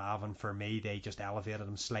stats to have, and for me, they just elevated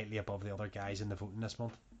them slightly above the other guys in the voting this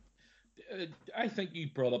month. I think you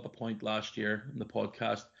brought up a point last year in the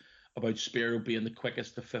podcast about Spiro being the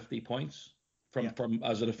quickest to 50 points from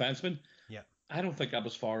as a defenseman. Yeah, I don't think that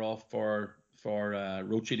was far off for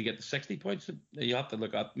Roachy to get to 60 points. You have to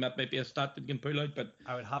look at maybe a stat that you can pull out, but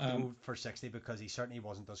I would have to go for 60 because he certainly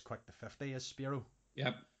wasn't as quick to 50 as Spiro.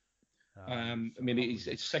 Yeah.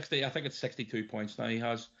 It's 60. I think it's 62 points now he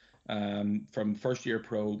has. From first year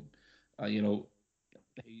pro,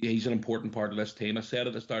 he's an important part of this team. I said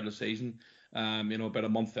at the start of the season, about a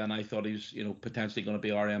month in, I thought he's, potentially going to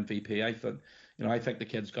be our MVP. I thought, I think the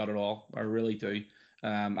kid's got it all. I really do.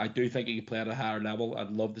 I do think he could play at a higher level.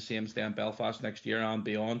 I'd love to see him stay in Belfast next year and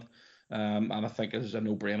beyond. And I think it's a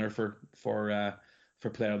no-brainer for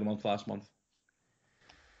Player of the Month last month.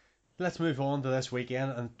 Let's move on to this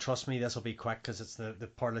weekend, and trust me, this will be quick because it's the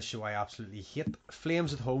part of the show I absolutely hate.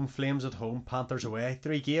 Flames at home, Panthers away.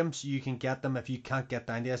 3 games, you can get them if you can't get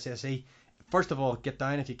down to SSE. First of all, get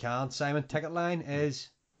down if you can. Simon, ticket line is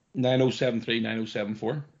 9073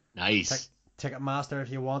 9074. Nice. Ticketmaster if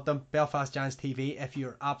you want them. Belfast Giants TV if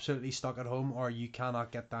you're absolutely stuck at home or you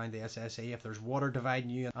cannot get down to SSE. If there's water dividing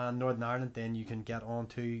you and Northern Ireland, then you can get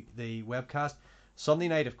onto the webcast. Sunday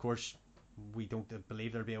night, of course, we don't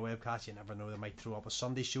believe there'll be a webcast. You never know, they might throw up a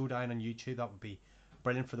Sunday showdown on YouTube. That would be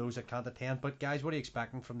brilliant for those that can't attend. But guys, what are you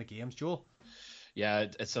expecting from the games, Joel? Yeah,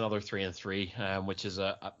 it's another 3-3, which is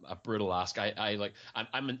a brutal ask.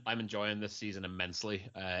 I'm enjoying this season immensely.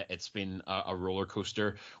 It's been a roller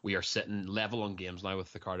coaster. We are sitting level on games now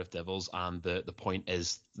with the Cardiff Devils, and the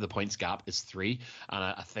points gap is 3, and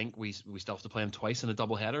I think we still have to play them twice in a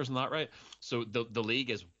double header. Isn't that right? So the league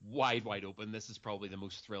is wide open. This is probably the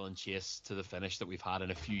most thrilling chase to the finish that we've had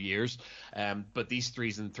in a few years. But these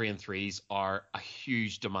 3-3s are a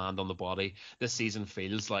huge demand on the body. This season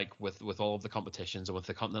feels like with all of the competition and with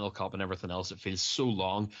the Continental Cup and everything else, it feels so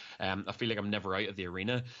long. I feel like I'm never out of the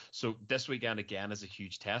arena. So this weekend again is a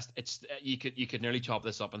huge test. It's you could nearly chop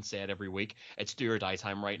this up and say it every week. It's do or die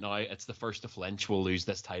time right now. It's the first to flinch will lose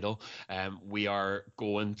this this title. We are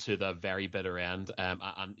going to the very bitter end.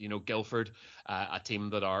 And Guildford, a team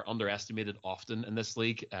that are underestimated often in this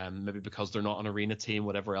league, maybe because they're not an arena team,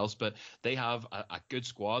 whatever else, but they have a good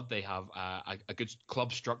squad. They have a good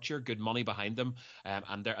club structure, good money behind them,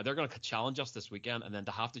 and they're going to challenge us this weekend, and then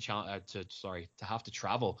to have to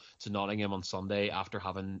travel to Nottingham on Sunday after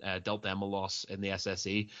having dealt them a loss in the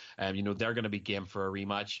SSE. They're going to be game for a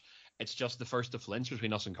rematch. It's just the first to flinch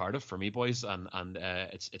between us and Cardiff for me, boys, and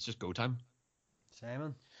it's just go time.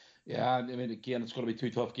 Simon? Yeah, I mean, again, it's going to be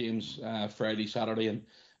 2 tough games, Friday, Saturday,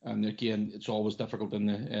 and again, it's always difficult in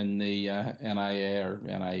the NIA or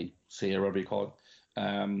NIC or whatever you call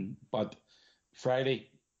it. But Friday,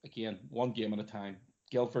 again, 1 game at a time.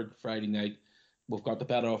 Guildford Friday night. We've got the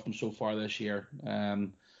better of them so far this year.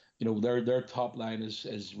 Their top line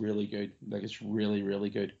is really good. Like, it's really, really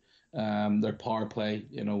good. Their power play,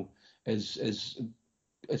 is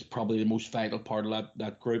probably the most vital part of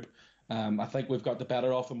that group. I think we've got the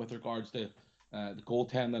better of them with regards to the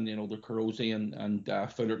goaltending. The Carosi and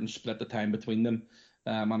Fullerton split the time between them,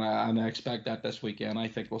 and I expect that this weekend. I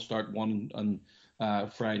think we'll start one on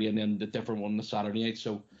Friday and then the different one on the Saturday night.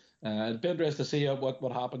 So it'd be interesting to see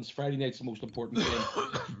what happens. Friday night's the most important game.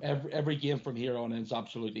 Every game from here on in is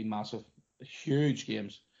absolutely massive, huge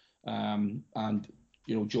games. And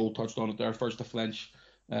Joel touched on it there. First to flinch.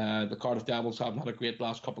 The Cardiff Devils haven't had a great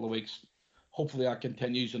last couple of weeks. Hopefully that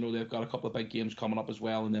continues. I know they've got a couple of big games coming up as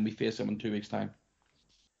well, and then we face them in 2 weeks' time.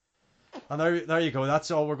 And there you go.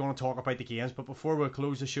 That's all we're going to talk about the games. But before we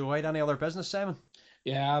close the show out, any other business, Simon?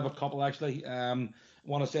 Yeah, I have a couple actually. I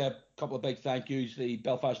want to say a couple of big thank yous. The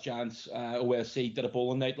Belfast Giants OSC did a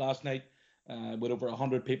bowling night last night with over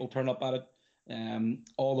 100 people turn up at it.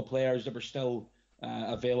 All the players that were still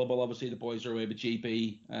available. Obviously, the boys are away with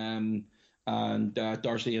GB, and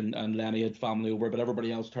Darcy and Lenny had family over, but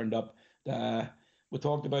everybody else turned up. We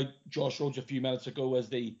talked about Josh Rhodes a few minutes ago as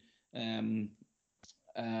the player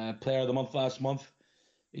of the month last month.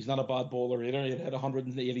 He's not a bad bowler either. He had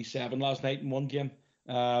 187 last night in 1 game.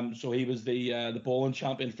 So he was the bowling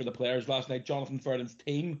champion for the players last night. Jonathan Ferdinand's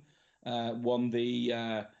team won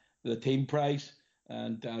the team prize.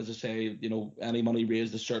 And as I say, any money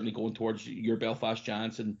raised is certainly going towards your Belfast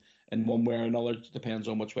Giants, and in one way or another, it depends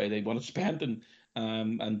on which way they want to spend. And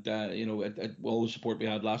all the support we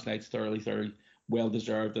had last night's thoroughly well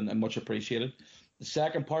deserved and much appreciated. The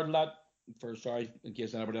second part of that, in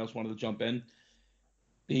case anybody else wanted to jump in,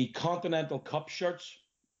 the Continental Cup shirts.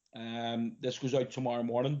 This goes out tomorrow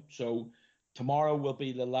morning. So tomorrow will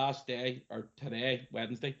be the last day, or today,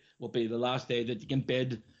 Wednesday, will be the last day that you can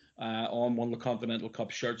bid on one of the Continental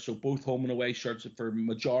Cup shirts. So both home and away shirts for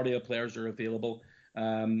majority of players are available.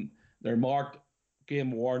 They're marked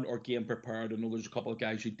game worn or game prepared. I know there's a couple of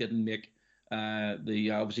guys who didn't make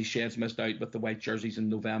obviously Shane's missed out with the white jerseys in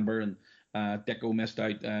November, and Dicko missed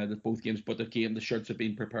out both games, but the shirts have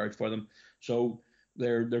been prepared for them. So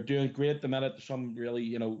they're doing great at the minute. Some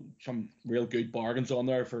really some real good bargains on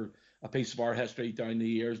there for a piece of our history down the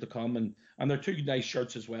years to come, and they're 2 nice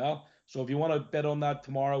shirts as well. So if you want to bid on that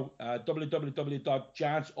tomorrow,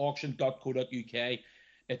 www.giantsauction.co.uk.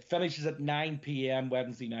 It finishes at 9 p.m.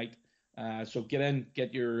 Wednesday night. So get in,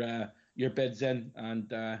 get your bids in, and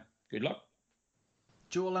good luck.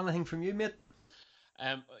 Joel, anything from you, mate?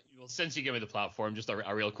 Well, since you gave me the platform, just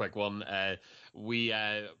a real quick one.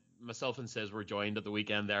 Myself and Sis were joined at the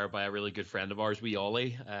weekend there by a really good friend of ours, wee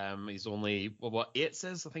Ollie. He's only 8,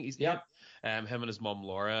 Sis? I think he's 8. Him and his mum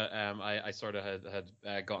Laura. I sort of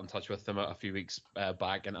had got in touch with them a few weeks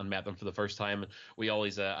back and met them for the first time. Wee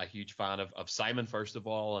Ollie's a huge fan of Simon, first of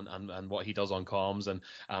all, and what he does on comms and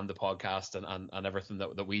the podcast and everything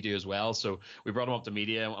that we do as well. So we brought him up to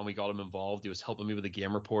media and we got him involved. He was helping me with the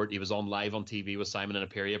game report. He was live on TV with Simon in a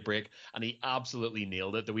period break, and he absolutely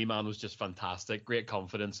nailed it. The wee man was just fantastic, great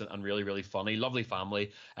confidence and really, really funny. Lovely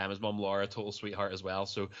family. His mum Laura, total sweetheart as well.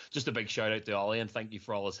 So just a big shout out to Ollie, and thank you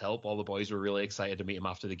for all his help. All the boys were really excited to meet him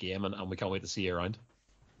after the game, and we can't wait to see you around.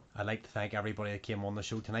 I'd like to thank everybody that came on the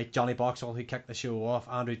show tonight. Johnny Boxall, who kicked the show off,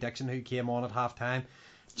 Andrew Dixon, who came on at half time,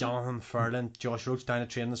 Jonathan Furlan, Josh Roach down at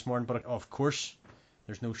training this morning, but of course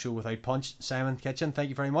there's no show without punch. Simon Kitchen, thank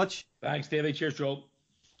you very much. Thanks, David. Cheers, Joel.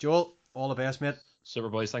 Joel, all the best, mate. Super,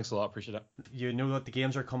 boys. Thanks a lot. Appreciate it. You know that the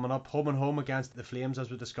games are coming up. Home and home against the Flames,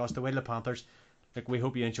 as we discussed, the Wild Panthers. Look, we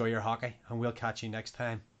hope you enjoy your hockey, and we'll catch you next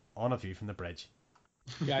time on A View from the Bridge.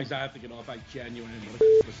 Guys, I have to get off. I genuinely want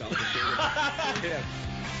to myself. Yeah.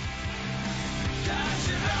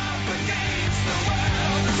 Dashing up against the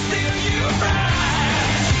world, and still you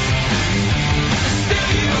rise.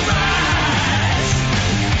 Still you rise.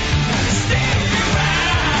 Still you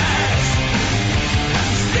rise.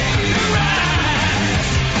 Still you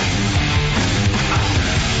rise.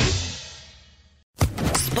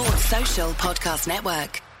 Podcast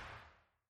Network.